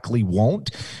it likely won't,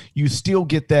 you still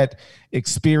get that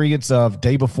experience of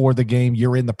day before the game,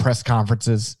 you're in the press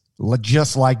conferences,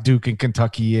 just like Duke and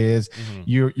Kentucky is.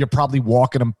 You're probably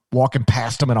walking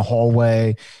past them in a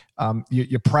hallway.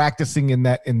 You're practicing in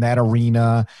that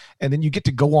arena, and then you get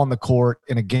to go on the court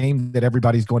in a game that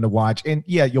everybody's going to watch. And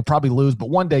yeah, you'll probably lose, but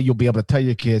one day you'll be able to tell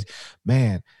your kids,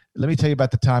 man, let me tell you about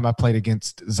the time I played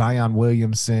against Zion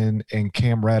Williamson and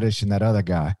Cam Reddish and that other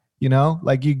guy.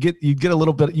 Like you get a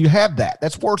little bit, you have that.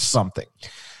 That's worth something.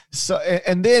 So,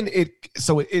 and then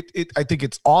I think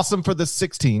it's awesome for the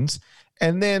 16s.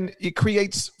 And then it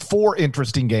creates 4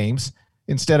 interesting games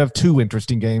instead of 2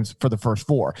 interesting games for the first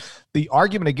 4. The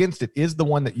argument against it is the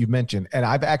one that you mentioned. And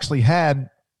I've actually had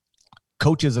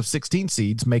coaches of 16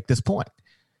 seeds make this point.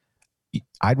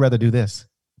 I'd rather do this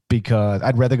because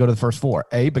I'd rather go to the first 4.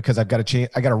 A, because I got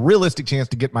a realistic chance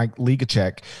to get my league a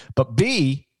check. But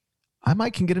B, I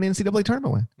might can get an NCAA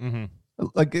tournament win.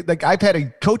 Like I've had a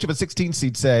coach of a 16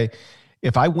 seed say,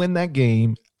 if I win that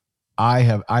game, I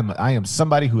am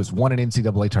somebody who has won an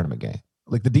NCAA tournament game.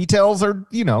 Like the details are,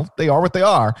 they are what they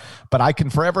are, but I can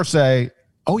forever say,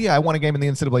 oh yeah, I won a game in the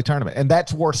NCAA tournament, and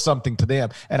that's worth something to them.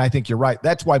 And I think you're right.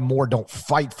 That's why more don't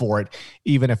fight for it,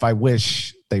 even if I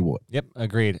wish they would. Yep,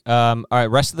 agreed. All right,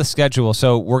 rest of the schedule.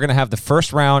 So we're going to have the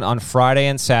first round on Friday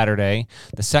and Saturday,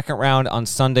 the second round on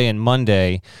Sunday and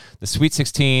Monday. The Sweet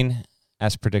 16,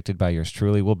 as predicted by yours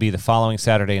truly, will be the following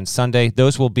Saturday and Sunday.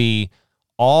 Those will be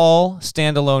all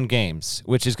standalone games,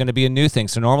 which is going to be a new thing.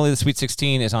 So normally the Sweet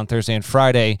 16 is on Thursday and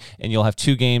Friday, and you'll have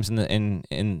 2 games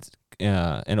in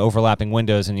overlapping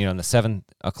windows, and in the 7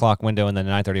 o'clock window and then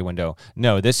the 9:30 window.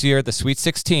 No, this year the Sweet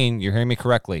 16, you're hearing me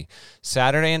correctly,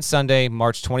 Saturday and Sunday,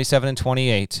 March 27 and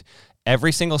 28,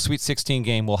 Every single Sweet 16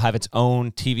 game will have its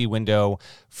own TV window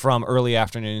from early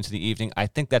afternoon into the evening. I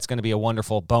think that's going to be a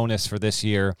wonderful bonus for this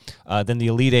year. Then the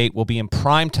Elite Eight will be in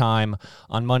prime time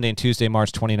on Monday and Tuesday,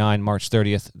 March 29, March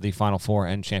 30th. The Final Four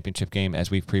and championship game,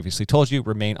 as we've previously told you,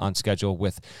 remain on schedule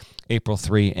with April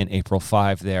 3 and April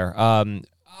 5 there.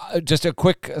 Just a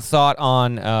quick thought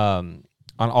on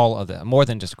all of that. More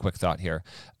than just a quick thought here.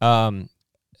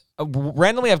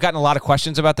 Randomly, I've gotten a lot of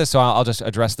questions about this, so I'll just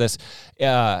address this.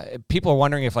 People are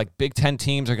wondering if like Big Ten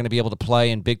teams are going to be able to play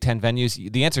in Big Ten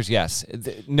venues. The answer is yes.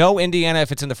 No Indiana,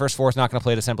 if it's in the first four, is not going to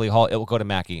play at Assembly Hall. It will go to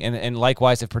Mackey. And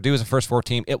likewise, if Purdue is a first four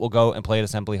team, it will go and play at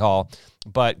Assembly Hall.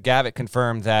 But Gavitt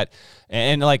confirmed that,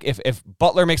 and like if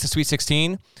Butler makes the Sweet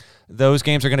 16, those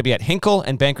games are going to be at Hinkle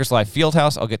and Bankers Life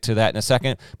Fieldhouse. I'll get to that in a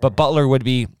second. But Butler would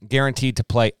be guaranteed to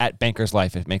play at Bankers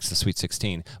Life if it makes the Sweet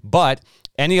 16. But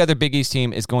any other Big East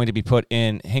team is going to be put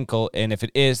in Hinkle, and if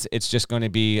it is, it's just going to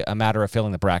be a matter of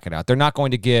filling the bracket out. They're not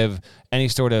going to give any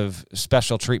sort of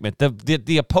special treatment.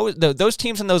 Those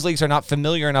teams in those leagues are not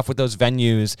familiar enough with those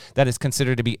venues that is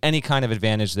considered to be any kind of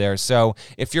advantage there. So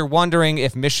if you're wondering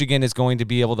if Michigan is going to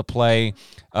be able to play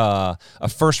a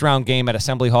first-round game at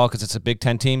Assembly Hall because it's a Big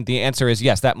Ten team, the answer is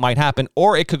yes, that might happen,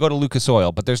 or it could go to Lucas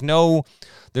Oil, but there's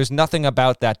nothing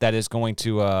about that is going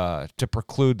to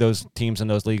preclude those teams in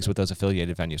those leagues with those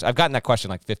affiliated venues. I've gotten that question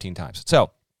like 15 times.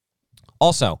 So,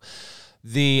 also,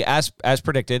 as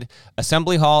predicted,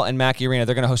 Assembly Hall and Mackey Arena,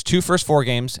 they're going to host 2 first 4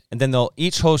 games, and then they'll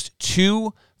each host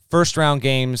 2 first-round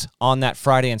games on that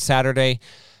Friday and Saturday.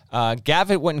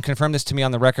 Gavitt wouldn't confirm this to me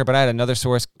on the record, but I had another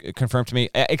source confirm to me.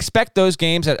 Expect those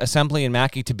games at Assembly and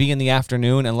Mackey to be in the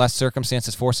afternoon unless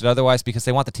circumstances force it otherwise, because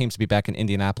they want the teams to be back in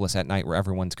Indianapolis at night where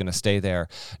everyone's going to stay there.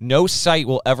 No site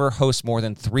will ever host more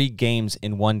than 3 games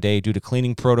in one day due to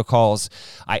cleaning protocols.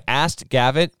 I asked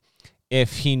Gavitt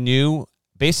if he knew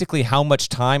basically how much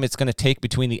time it's going to take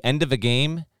between the end of a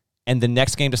game and the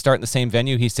next game to start in the same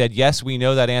venue. He said, yes, we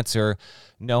know that answer.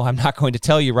 No, I'm not going to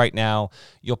tell you right now.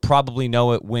 You'll probably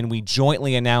know it when we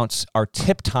jointly announce our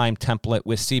tip time template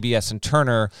with CBS and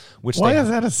Turner. Why is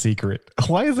that a secret?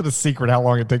 Why is it a secret how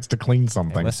long it takes to clean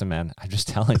something? Hey, listen, man, I'm just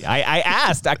telling you. I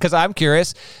asked because I'm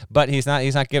curious, but he's not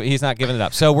giving it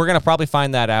up. So we're going to probably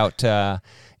find that out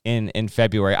in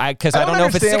February. Because I don't know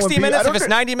if it's 60 minutes, if it's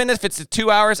 90 minutes, if it's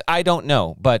 2 hours. I don't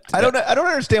know. But I don't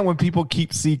understand when people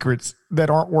keep secrets that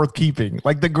aren't worth keeping.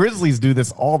 Like the Grizzlies do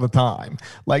this all the time.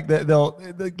 Like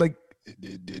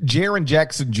Jaren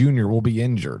Jackson Jr. will be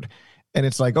injured. And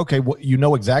it's like, okay, well, you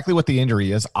know exactly what the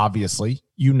injury is, obviously.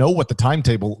 You know what the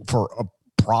timetable for a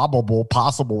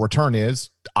possible return is,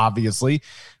 obviously.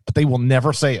 But they will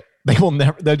never say it. They will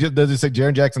never. They'll just say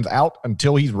Jaren Jackson's out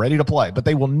until he's ready to play. But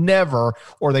they will never,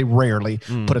 or they rarely,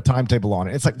 put a timetable on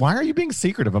it. It's like, why are you being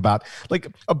secretive about? Like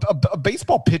a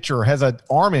baseball pitcher has an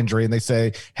arm injury, and they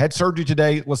say had surgery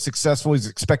today, was successful. He's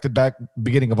expected back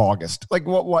beginning of August. Like,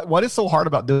 what is so hard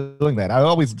about doing that?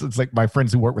 It's like my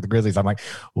friends who work with the Grizzlies. I'm like,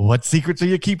 what secrets are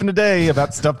you keeping today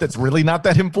about stuff that's really not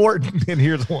that important? And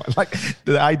here's one. Like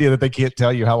the idea that they can't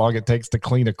tell you how long it takes to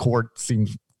clean a court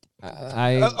seems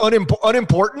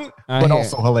unimportant, but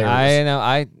also hilarious. I know.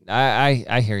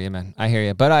 I hear you, man. I hear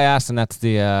you. But I asked, and that's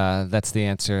the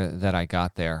answer that I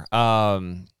got there.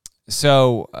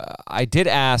 So I did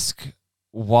ask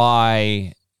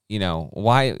why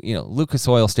Lucas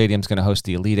Oil Stadium is going to host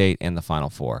the Elite Eight and the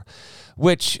Final Four,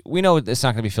 which we know it's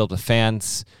not going to be filled with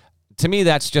fans. To me,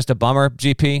 that's just a bummer,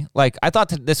 GP. Like, I thought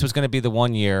that this was going to be the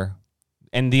one year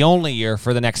and the only year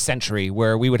for the next century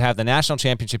where we would have the national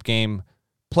championship game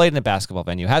played in a basketball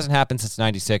venue. Hasn't happened since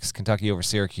 96, Kentucky over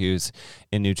Syracuse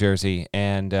in New Jersey,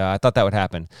 and I thought that would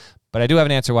happen. But I do have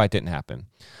an answer why it didn't happen.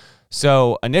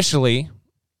 So initially,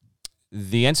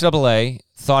 the NCAA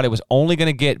thought it was only going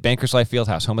to get Bankers Life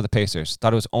Fieldhouse, home of the Pacers,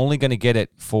 thought it was only going to get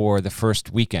it for the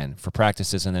first weekend, for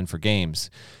practices and then for games.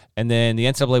 And then the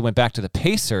NCAA went back to the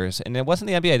Pacers, and it wasn't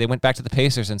the NBA. They went back to the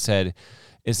Pacers and said,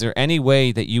 is there any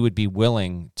way that you would be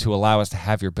willing to allow us to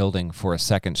have your building for a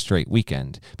second straight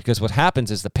weekend? Because what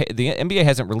happens is the NBA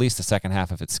hasn't released the second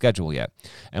half of its schedule yet.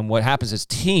 And what happens is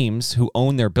teams who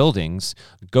own their buildings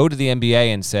go to the NBA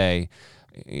and say,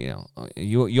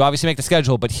 you obviously make the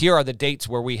schedule, but here are the dates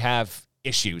where we have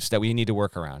issues that we need to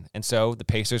work around. And so the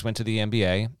Pacers went to the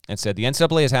NBA and said, the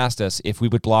NCAA has asked us if we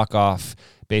would block off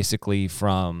basically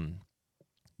from,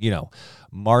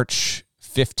 March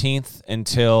 15th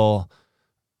until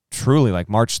truly like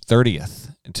March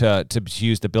 30th to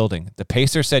use the building. The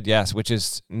Pacers said yes, which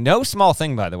is no small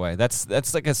thing, by the way.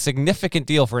 That's like a significant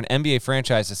deal for an NBA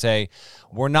franchise to say,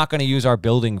 we're not going to use our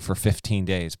building for 15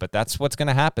 days, but that's what's going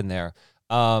to happen there.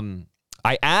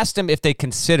 I asked them if they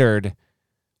considered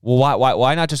Well,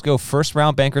 why not just go first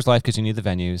round Bankers Life because you need the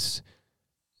venues.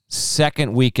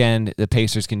 Second weekend, the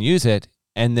Pacers can use it.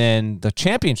 And then the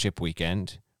championship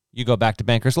weekend, you go back to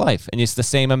Bankers Life. And it's the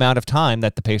same amount of time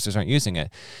that the Pacers aren't using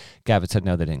it. Gavitt said,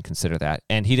 no, they didn't consider that.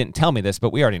 And he didn't tell me this,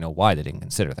 but we already know why they didn't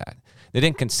consider that. They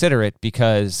didn't consider it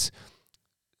because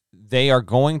they are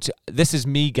going to, this is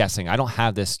me guessing. I don't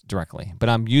have this directly, but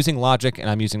I'm using logic and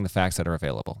I'm using the facts that are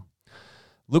available.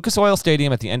 Lucas Oil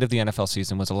Stadium at the end of the NFL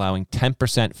season was allowing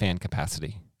 10% fan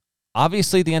capacity.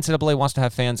 Obviously, the NCAA wants to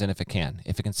have fans in if it can.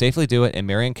 If it can safely do it, and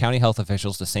Marion County health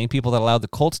officials, the same people that allowed the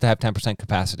Colts to have 10%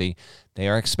 capacity, they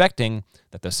are expecting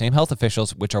that those same health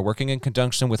officials, which are working in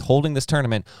conjunction with holding this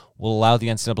tournament, will allow the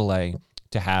NCAA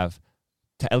to have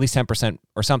at least 10%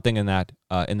 or something in that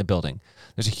in the building.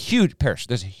 There's a huge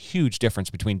difference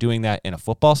between doing that in a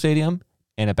football stadium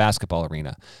and a basketball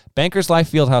arena. Bankers Life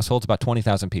Fieldhouse holds about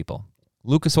 20,000 people.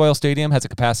 Lucas Oil Stadium has a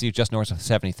capacity of just north of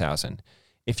 70,000.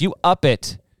 If you up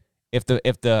it, if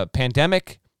the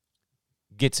pandemic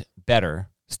gets better,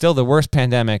 still the worst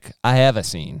pandemic I ever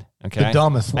seen, okay? The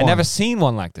dumbest one. I never seen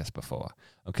one like this before,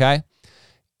 okay?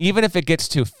 Even if it gets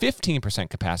to 15%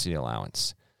 capacity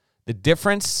allowance, the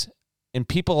difference in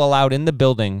people allowed in the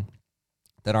building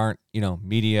that aren't,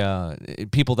 media,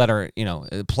 people that are,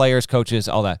 players, coaches,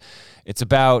 all that, it's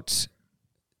about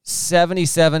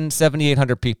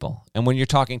 7,800 people. And when you're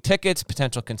talking tickets,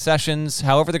 potential concessions,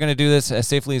 however they're going to do this as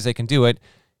safely as they can do it,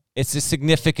 it's a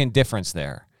significant difference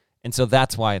there. And so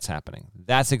that's why it's happening.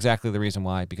 That's exactly the reason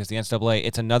why, because the NCAA,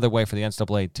 it's another way for the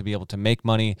NCAA to be able to make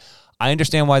money. I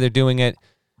understand why they're doing it.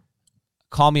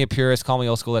 Call me a purist, call me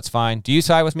old school, that's fine. Do you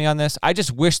side with me on this? I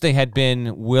just wish they had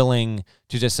been willing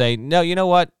to just say, no, you know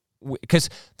what? Because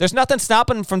there's nothing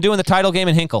stopping them from doing the title game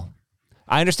in Hinkle.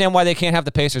 I understand why they can't have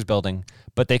the Pacers building,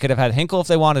 but they could have had Hinkle if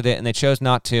they wanted it, and they chose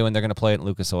not to, and they're going to play it at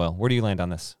Lucas Oil. Where do you land on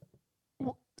this?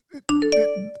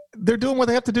 They're doing what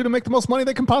they have to do to make the most money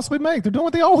they can possibly make. They're doing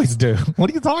what they always do. What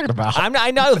are you talking about?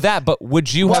 I know that, but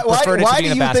would you have preferred it to be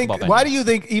in a basketball venue? Why do you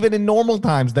think even in normal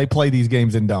times they play these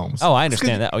games in domes? Oh, I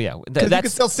understand that. Oh, yeah. You can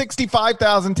sell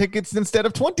 65,000 tickets instead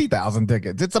of 20,000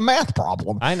 tickets. It's a math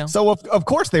problem. I know. So, of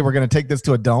course, they were going to take this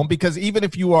to a dome because even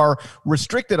if you are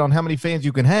restricted on how many fans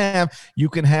you can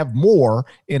have more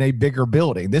in a bigger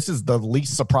building. This is the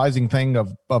least surprising thing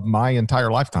of my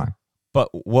entire lifetime. But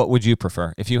what would you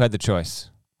prefer if you had the choice?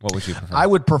 What would you prefer? I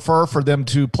would prefer for them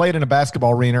to play it in a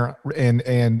basketball arena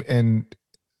and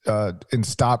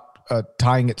stop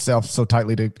tying itself so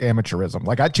tightly to amateurism.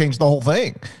 Like, I'd change the whole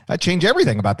thing. I'd change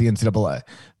everything about the NCAA.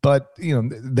 But,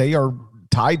 they are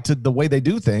tied to the way they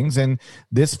do things, and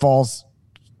this falls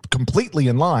completely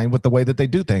in line with the way that they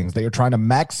do things. They are trying to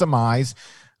maximize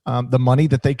the money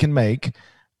that they can make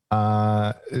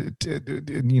in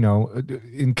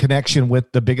connection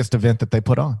with the biggest event that they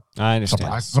put on. I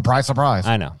understand. Surprise.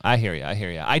 I know. I hear you.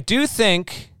 I do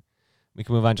think we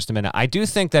can move on just a minute. I do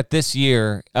think that this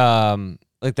year, I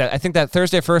think that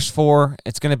Thursday first four,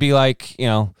 it's going to be like,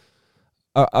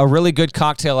 a really good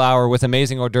cocktail hour with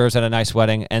amazing hors d'oeuvres at a nice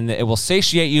wedding, and it will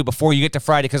satiate you before you get to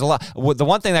Friday. Because the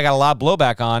one thing that got a lot of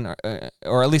blowback on,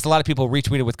 or at least a lot of people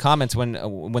retweeted with comments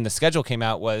when the schedule came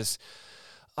out was,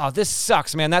 oh, this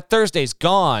sucks, man. That Thursday's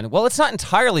gone. Well, it's not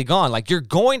entirely gone. Like, you're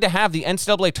going to have the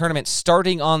NCAA tournament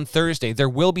starting on Thursday. There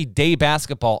will be day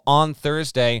basketball on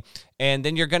Thursday, and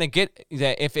then you're going to get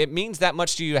that. If it means that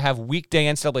much to you to have weekday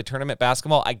NCAA tournament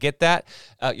basketball, I get that.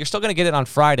 You're still going to get it on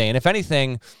Friday, and if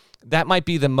anything, that might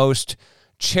be the most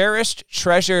cherished,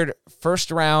 treasured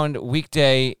first-round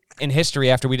weekday in history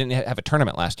after we didn't have a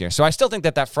tournament last year. So I still think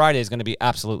that Friday is going to be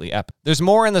absolutely epic. There's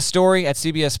more in the story at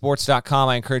cbssports.com.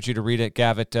 I encourage you to read it.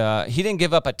 Gavitt, he didn't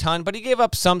give up a ton, but he gave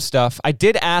up some stuff. I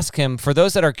did ask him, for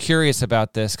those that are curious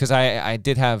about this, because I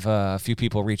did have a few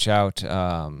people reach out,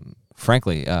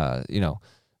 frankly,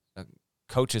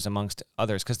 coaches amongst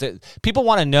others, because people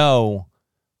want to know,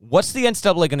 what's the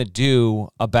NCAA going to do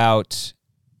about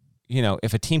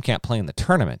if a team can't play in the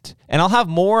tournament? And I'll have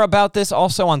more about this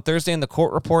also on Thursday in the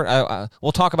court report.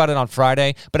 We'll talk about it on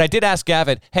Friday. But I did ask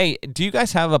Gavitt, hey, do you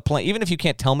guys have a plan? Even if you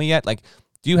can't tell me yet,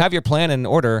 do you have your plan in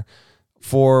order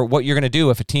for what you're going to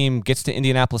do if a team gets to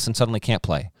Indianapolis and suddenly can't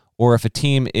play? Or if a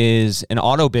team is an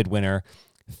auto bid winner,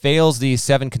 fails these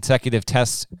 7 consecutive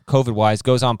tests COVID-wise,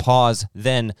 goes on pause,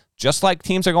 then just like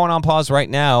teams are going on pause right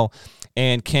now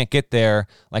and can't get there,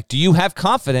 do you have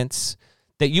confidence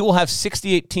that you will have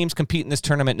 68 teams compete in this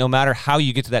tournament no matter how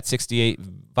you get to that 68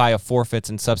 via forfeits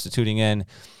and substituting in?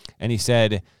 And he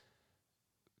said,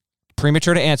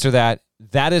 premature to answer that.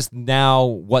 That is now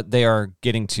what they are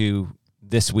getting to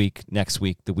this week, next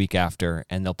week, the week after,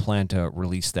 and they'll plan to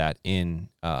release that in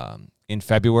in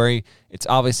February. It's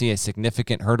obviously a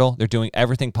significant hurdle. They're doing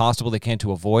everything possible they can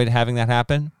to avoid having that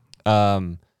happen.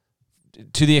 To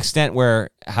the extent where,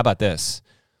 how about this?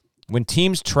 When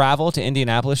teams travel to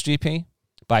Indianapolis, GP,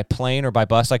 by plane or by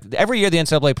bus, like every year the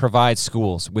NCAA provides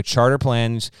schools with charter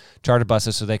planes, charter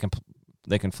buses so they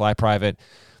can fly private.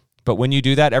 But when you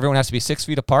do that, everyone has to be 6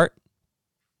 feet apart.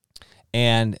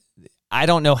 And I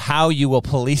don't know how you will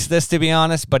police this, to be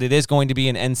honest, but it is going to be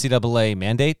an NCAA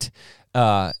mandate.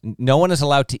 No one is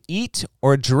allowed to eat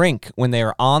or drink when they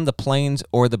are on the planes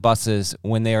or the buses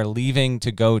when they are leaving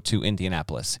to go to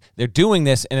Indianapolis. They're doing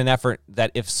this in an effort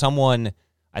that if someone,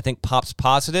 I think, pops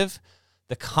positive,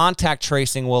 the contact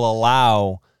tracing will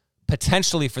allow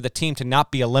potentially for the team to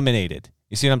not be eliminated.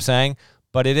 You see what I'm saying?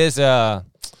 But it is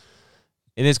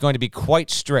going to be quite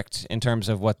strict in terms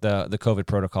of what the COVID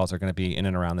protocols are going to be in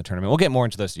and around the tournament. We'll get more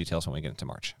into those details when we get into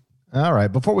March. All right.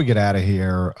 Before we get out of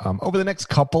here, over the next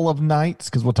couple of nights,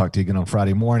 because we'll talk to you again on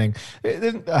Friday morning,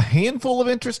 there's a handful of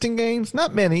interesting games.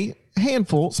 Not many, a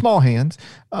handful, small hands.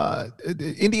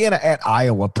 Indiana at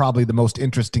Iowa, probably the most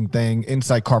interesting thing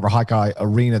inside Carver-Hawkeye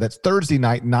Arena. That's Thursday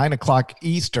night, 9 o'clock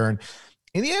Eastern.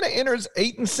 Indiana enters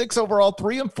 8-6 overall,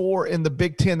 3-4 in the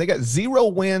Big Ten. They got 0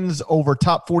 wins over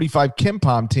top 45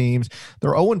 KenPom teams.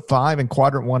 They're 0-5 in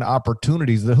quadrant 1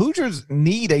 opportunities. The Hoosiers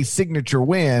need a signature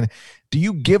win. Do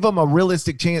you give them a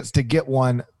realistic chance to get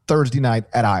one Thursday night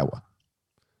at Iowa?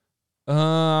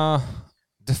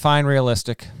 Define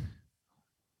realistic.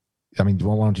 I mean,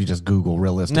 why don't you just Google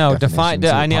realistic? No, define.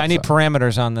 I need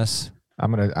parameters on this.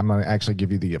 I'm gonna actually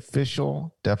give you the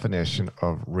official definition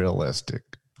of realistic.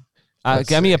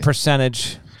 Give me a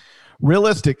percentage.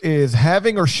 Realistic is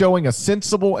having or showing a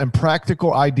sensible and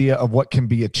practical idea of what can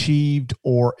be achieved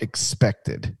or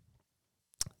expected.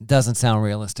 Doesn't sound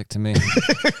realistic to me.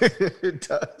 It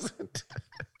doesn't.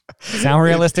 Sound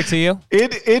realistic to you?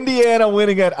 Indiana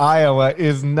winning at Iowa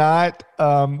is not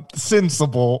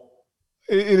sensible.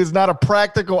 It is not a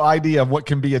practical idea of what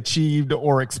can be achieved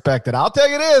or expected. I'll tell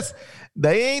you this.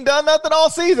 They ain't done nothing all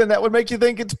season that would make you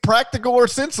think it's practical or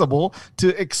sensible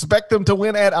to expect them to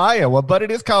win at Iowa, but it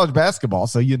is college basketball,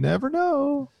 so you never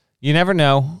know. You never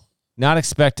know. Not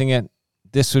expecting it.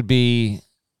 This would be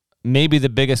maybe the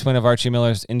biggest win of Archie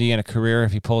Miller's Indiana career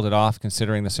if he pulled it off,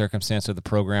 considering the circumstance of the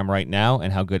program right now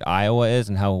and how good Iowa is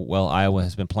and how well Iowa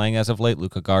has been playing as of late.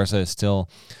 Luka Garza is still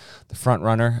the front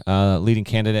runner, leading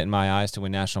candidate in my eyes to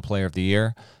win National Player of the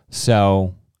Year.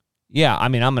 So, yeah, I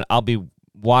mean, I'll be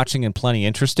watching and plenty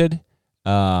interested.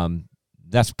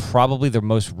 That's probably the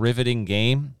most riveting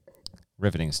game.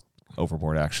 Riveting is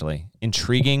overboard, actually.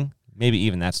 Intriguing, maybe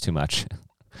even that's too much.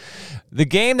 The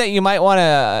game that you might want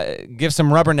to give some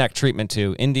rubberneck treatment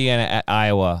to, Indiana at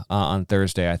Iowa on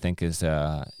Thursday, I think is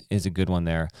a good one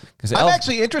there. I'm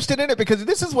actually interested in it because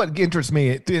this is what interests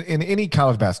me in any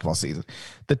college basketball season.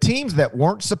 The teams that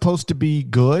weren't supposed to be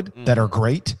good that are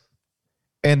great,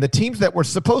 and the teams that were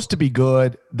supposed to be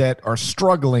good that are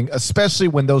struggling, especially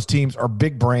when those teams are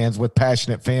big brands with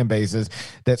passionate fan bases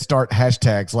that start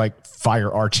hashtags like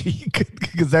Fire Archie,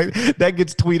 because that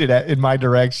gets tweeted at in my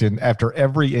direction after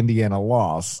every Indiana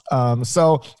loss.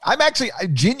 So I'm actually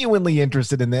genuinely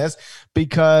interested in this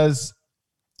because,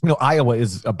 Iowa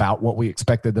is about what we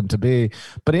expected them to be,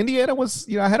 but Indiana was,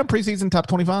 I had them preseason top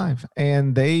 25,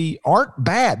 and they aren't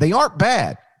bad.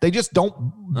 They just don't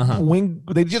win.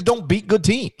 They just don't beat good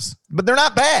teams, but they're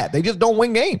not bad. They just don't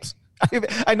win games.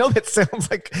 I know that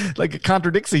sounds like it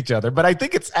contradicts each other, but I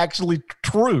think it's actually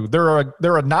true. They're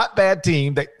a not bad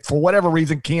team that for whatever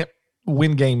reason can't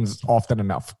win games often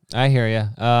enough. I hear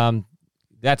you.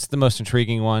 That's the most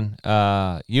intriguing one.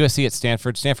 USC at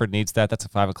Stanford. Stanford needs that. That's a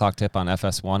 5:00 tip on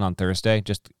FS1 on Thursday.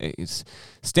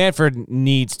 Stanford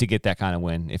needs to get that kind of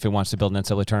win if it wants to build an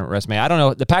NCAA tournament resume. I don't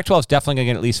know. The Pac-12 is definitely going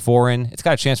to get at least 4 in. It's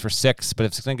got a chance for 6, but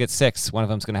if it's going to get 6, one of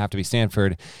them is going to have to be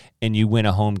Stanford, and you win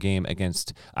a home game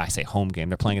against, I say home game,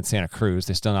 they're playing in Santa Cruz.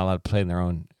 They're still not allowed to play in their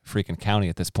own freaking county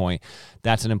at this point.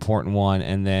 That's an important one.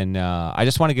 And then I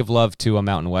just want to give love to a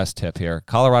Mountain West tip here.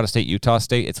 Colorado State, Utah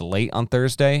State. It's late on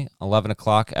Thursday, 11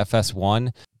 o'clock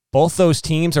FS1. Both those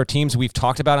teams are teams we've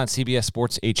talked about on CBS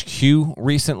Sports HQ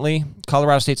recently.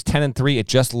 Colorado State's 10-3. It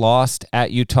just lost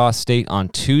at Utah State on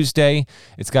Tuesday.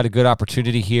 It's got a good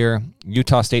opportunity here.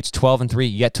 Utah State's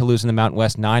 12-3, yet to lose in the Mountain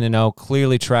West, 9-0,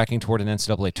 clearly tracking toward an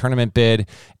NCAA tournament bid.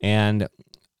 And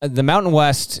the Mountain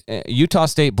West, Utah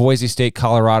State, Boise State,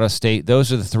 Colorado State,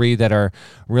 those are the 3 that are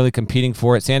really competing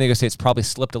for it. San Diego State's probably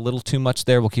slipped a little too much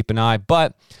there. We'll keep an eye.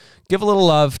 But give a little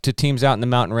love to teams out in the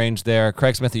mountain range there.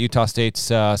 Craig Smith at Utah State's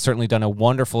certainly done a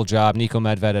wonderful job. Nico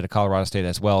Medved at Colorado State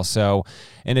as well. So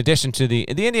in addition to the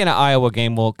Indiana-Iowa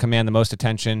game will command the most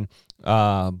attention.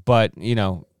 But,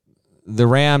 the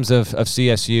Rams of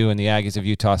CSU and the Aggies of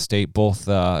Utah State both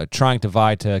trying to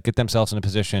vie to get themselves in a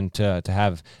position to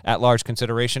have at-large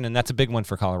consideration, and that's a big one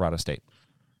for Colorado State.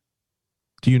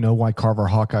 Do you know why Carver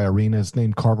Hawkeye Arena is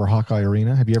named Carver Hawkeye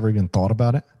Arena? Have you ever even thought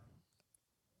about it?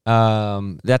 I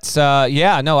know that.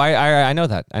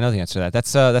 I know the answer to that.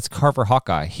 That's Carver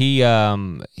Hawkeye. He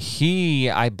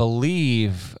I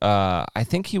believe, I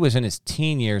think he was in his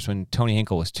teen years when Tony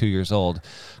Hinkle was 2 years old.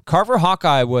 Carver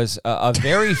Hawkeye was a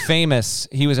very famous.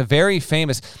 He was a very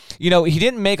famous. He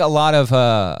didn't make a lot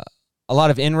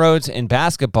of inroads in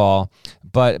basketball,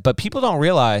 but people don't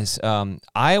realize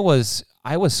Iowa's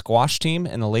squash team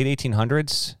in the late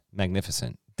 1800s,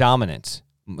 magnificent, dominant.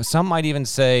 Some might even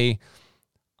say,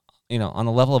 on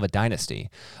the level of a dynasty.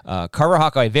 Carver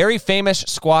Hawkeye, very famous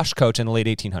squash coach in the late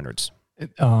 1800s.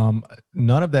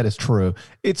 None of that is true.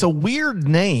 It's a weird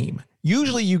name.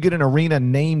 Usually you get an arena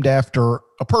named after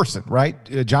a person, right?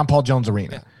 John Paul Jones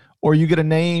Arena. Yeah. Or you get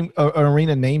an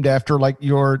arena named after like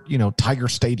your, Tiger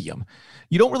Stadium.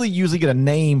 You don't really usually get a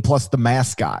name plus the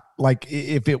mascot. Like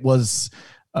if it was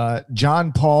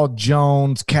John Paul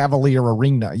Jones Cavalier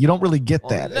Arena, you don't really get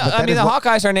that. No, the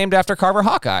Hawkeyes are named after Carver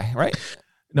Hawkeye, right?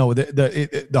 No, the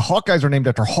Hawkeyes are named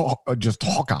after just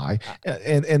Hawkeye,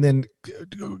 and then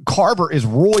Carver is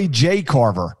Roy J.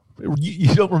 Carver.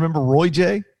 You don't remember Roy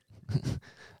J?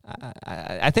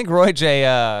 I think Roy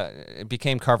J.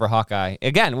 Became Carver Hawkeye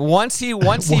again once he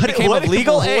became of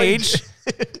legal age.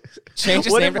 Changed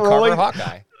his name to Carver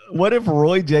Hawkeye. What if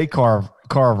Roy J.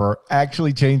 Carver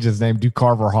actually changed his name to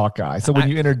Carver Hawkeye? So when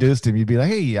you introduced him, you'd be like,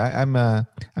 "Hey, I'm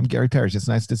Gary Parrish. It's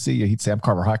nice to see you." He'd say, "I'm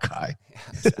Carver Hawkeye."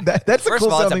 That's First a cool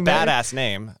of all, it's a name. badass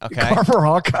name. Okay, Carver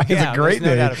Hawkeye is a great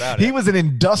name. Doubt about it. He was an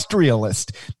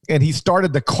industrialist, and he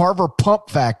started the Carver Pump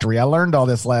Factory. I learned all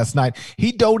this last night.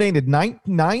 He donated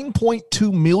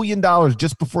 $9.2 million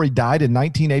just before he died in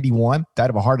 1981.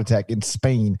 Died of a heart attack in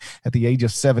Spain at the age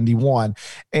of 71.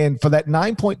 And for that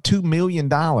 $9.2 million,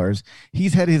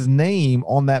 he's had his name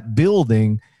on that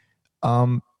building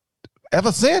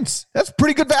ever since. That's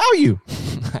pretty good value.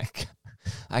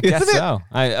 I guess so.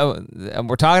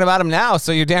 We're talking about him now,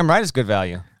 so you're damn right it's good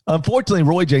value. Unfortunately,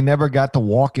 Roy J. never got to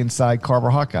walk inside Carver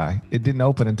Hawkeye. It didn't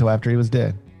open until after he was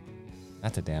dead.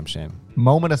 That's a damn shame.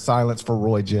 Moment of silence for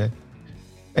Roy J.,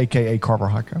 a.k.a. Carver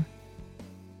Hawkeye.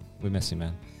 We miss you,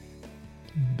 man.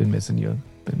 Been missing you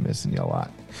a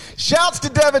lot. Shouts to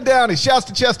Devin Downey. Shouts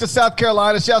to Chester, South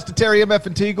Carolina. Shouts to Terry M.F.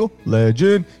 and Teagle.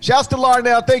 Legend. Shouts to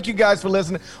Larnell. Thank you guys for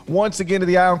listening once again to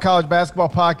the Eye on College Basketball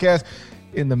Podcast.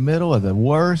 In the middle of the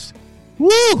worst,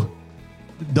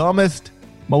 dumbest,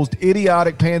 most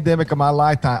idiotic pandemic of my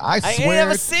lifetime. I swear, I ain't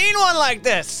never seen one like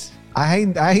this. I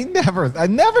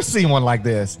never seen one like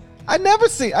this. I never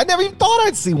even thought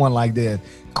I'd see one like this.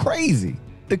 Crazy.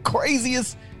 The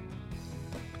craziest,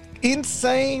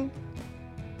 insane,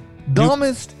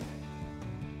 dumbest.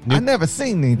 I never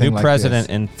seen anything like this. New president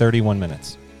in 31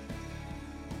 minutes.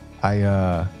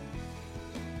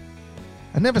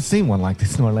 I never seen one like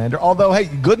this in Orlando. Although, hey,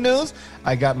 good news.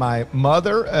 I got my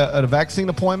mother at a vaccine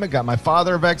appointment, got my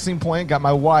father a vaccine appointment, got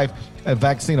my wife a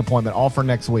vaccine appointment, all for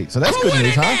next week. So that's good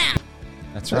news, huh?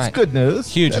 That's right. That's good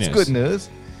news. Huge news. That's good news.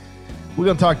 We're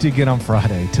going to talk to you again on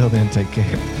Friday. Till then, take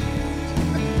care.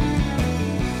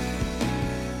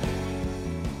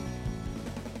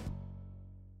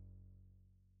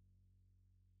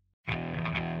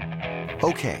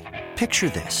 Okay, picture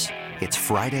this. It's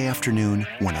Friday afternoon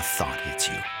when a thought hits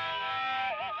you.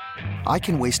 I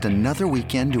can waste another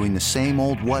weekend doing the same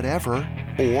old whatever,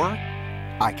 or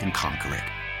I can conquer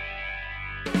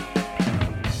it.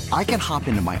 I can hop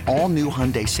into my all-new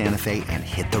Hyundai Santa Fe and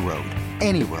hit the road.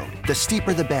 Any road. The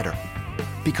steeper, the better.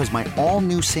 Because my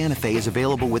all-new Santa Fe is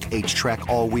available with H-Track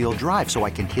all-wheel drive, so I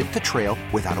can hit the trail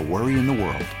without a worry in the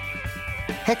world.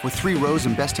 Heck, with 3 rows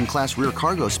and best-in-class rear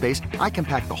cargo space, I can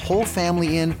pack the whole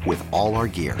family in with all our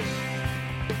gear.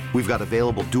 We've got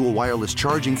available dual wireless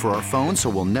charging for our phones, so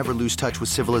we'll never lose touch with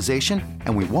civilization,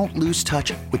 and we won't lose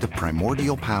touch with the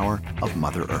primordial power of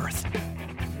Mother Earth.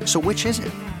 So which is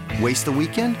it? Waste the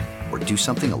weekend or do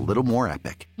something a little more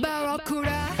epic?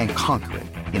 And conquer it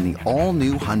in the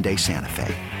all-new Hyundai Santa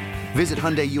Fe. Visit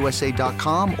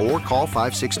HyundaiUSA.com or call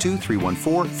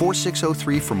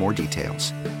 562-314-4603 for more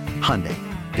details. Hyundai,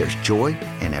 there's joy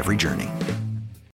in every journey.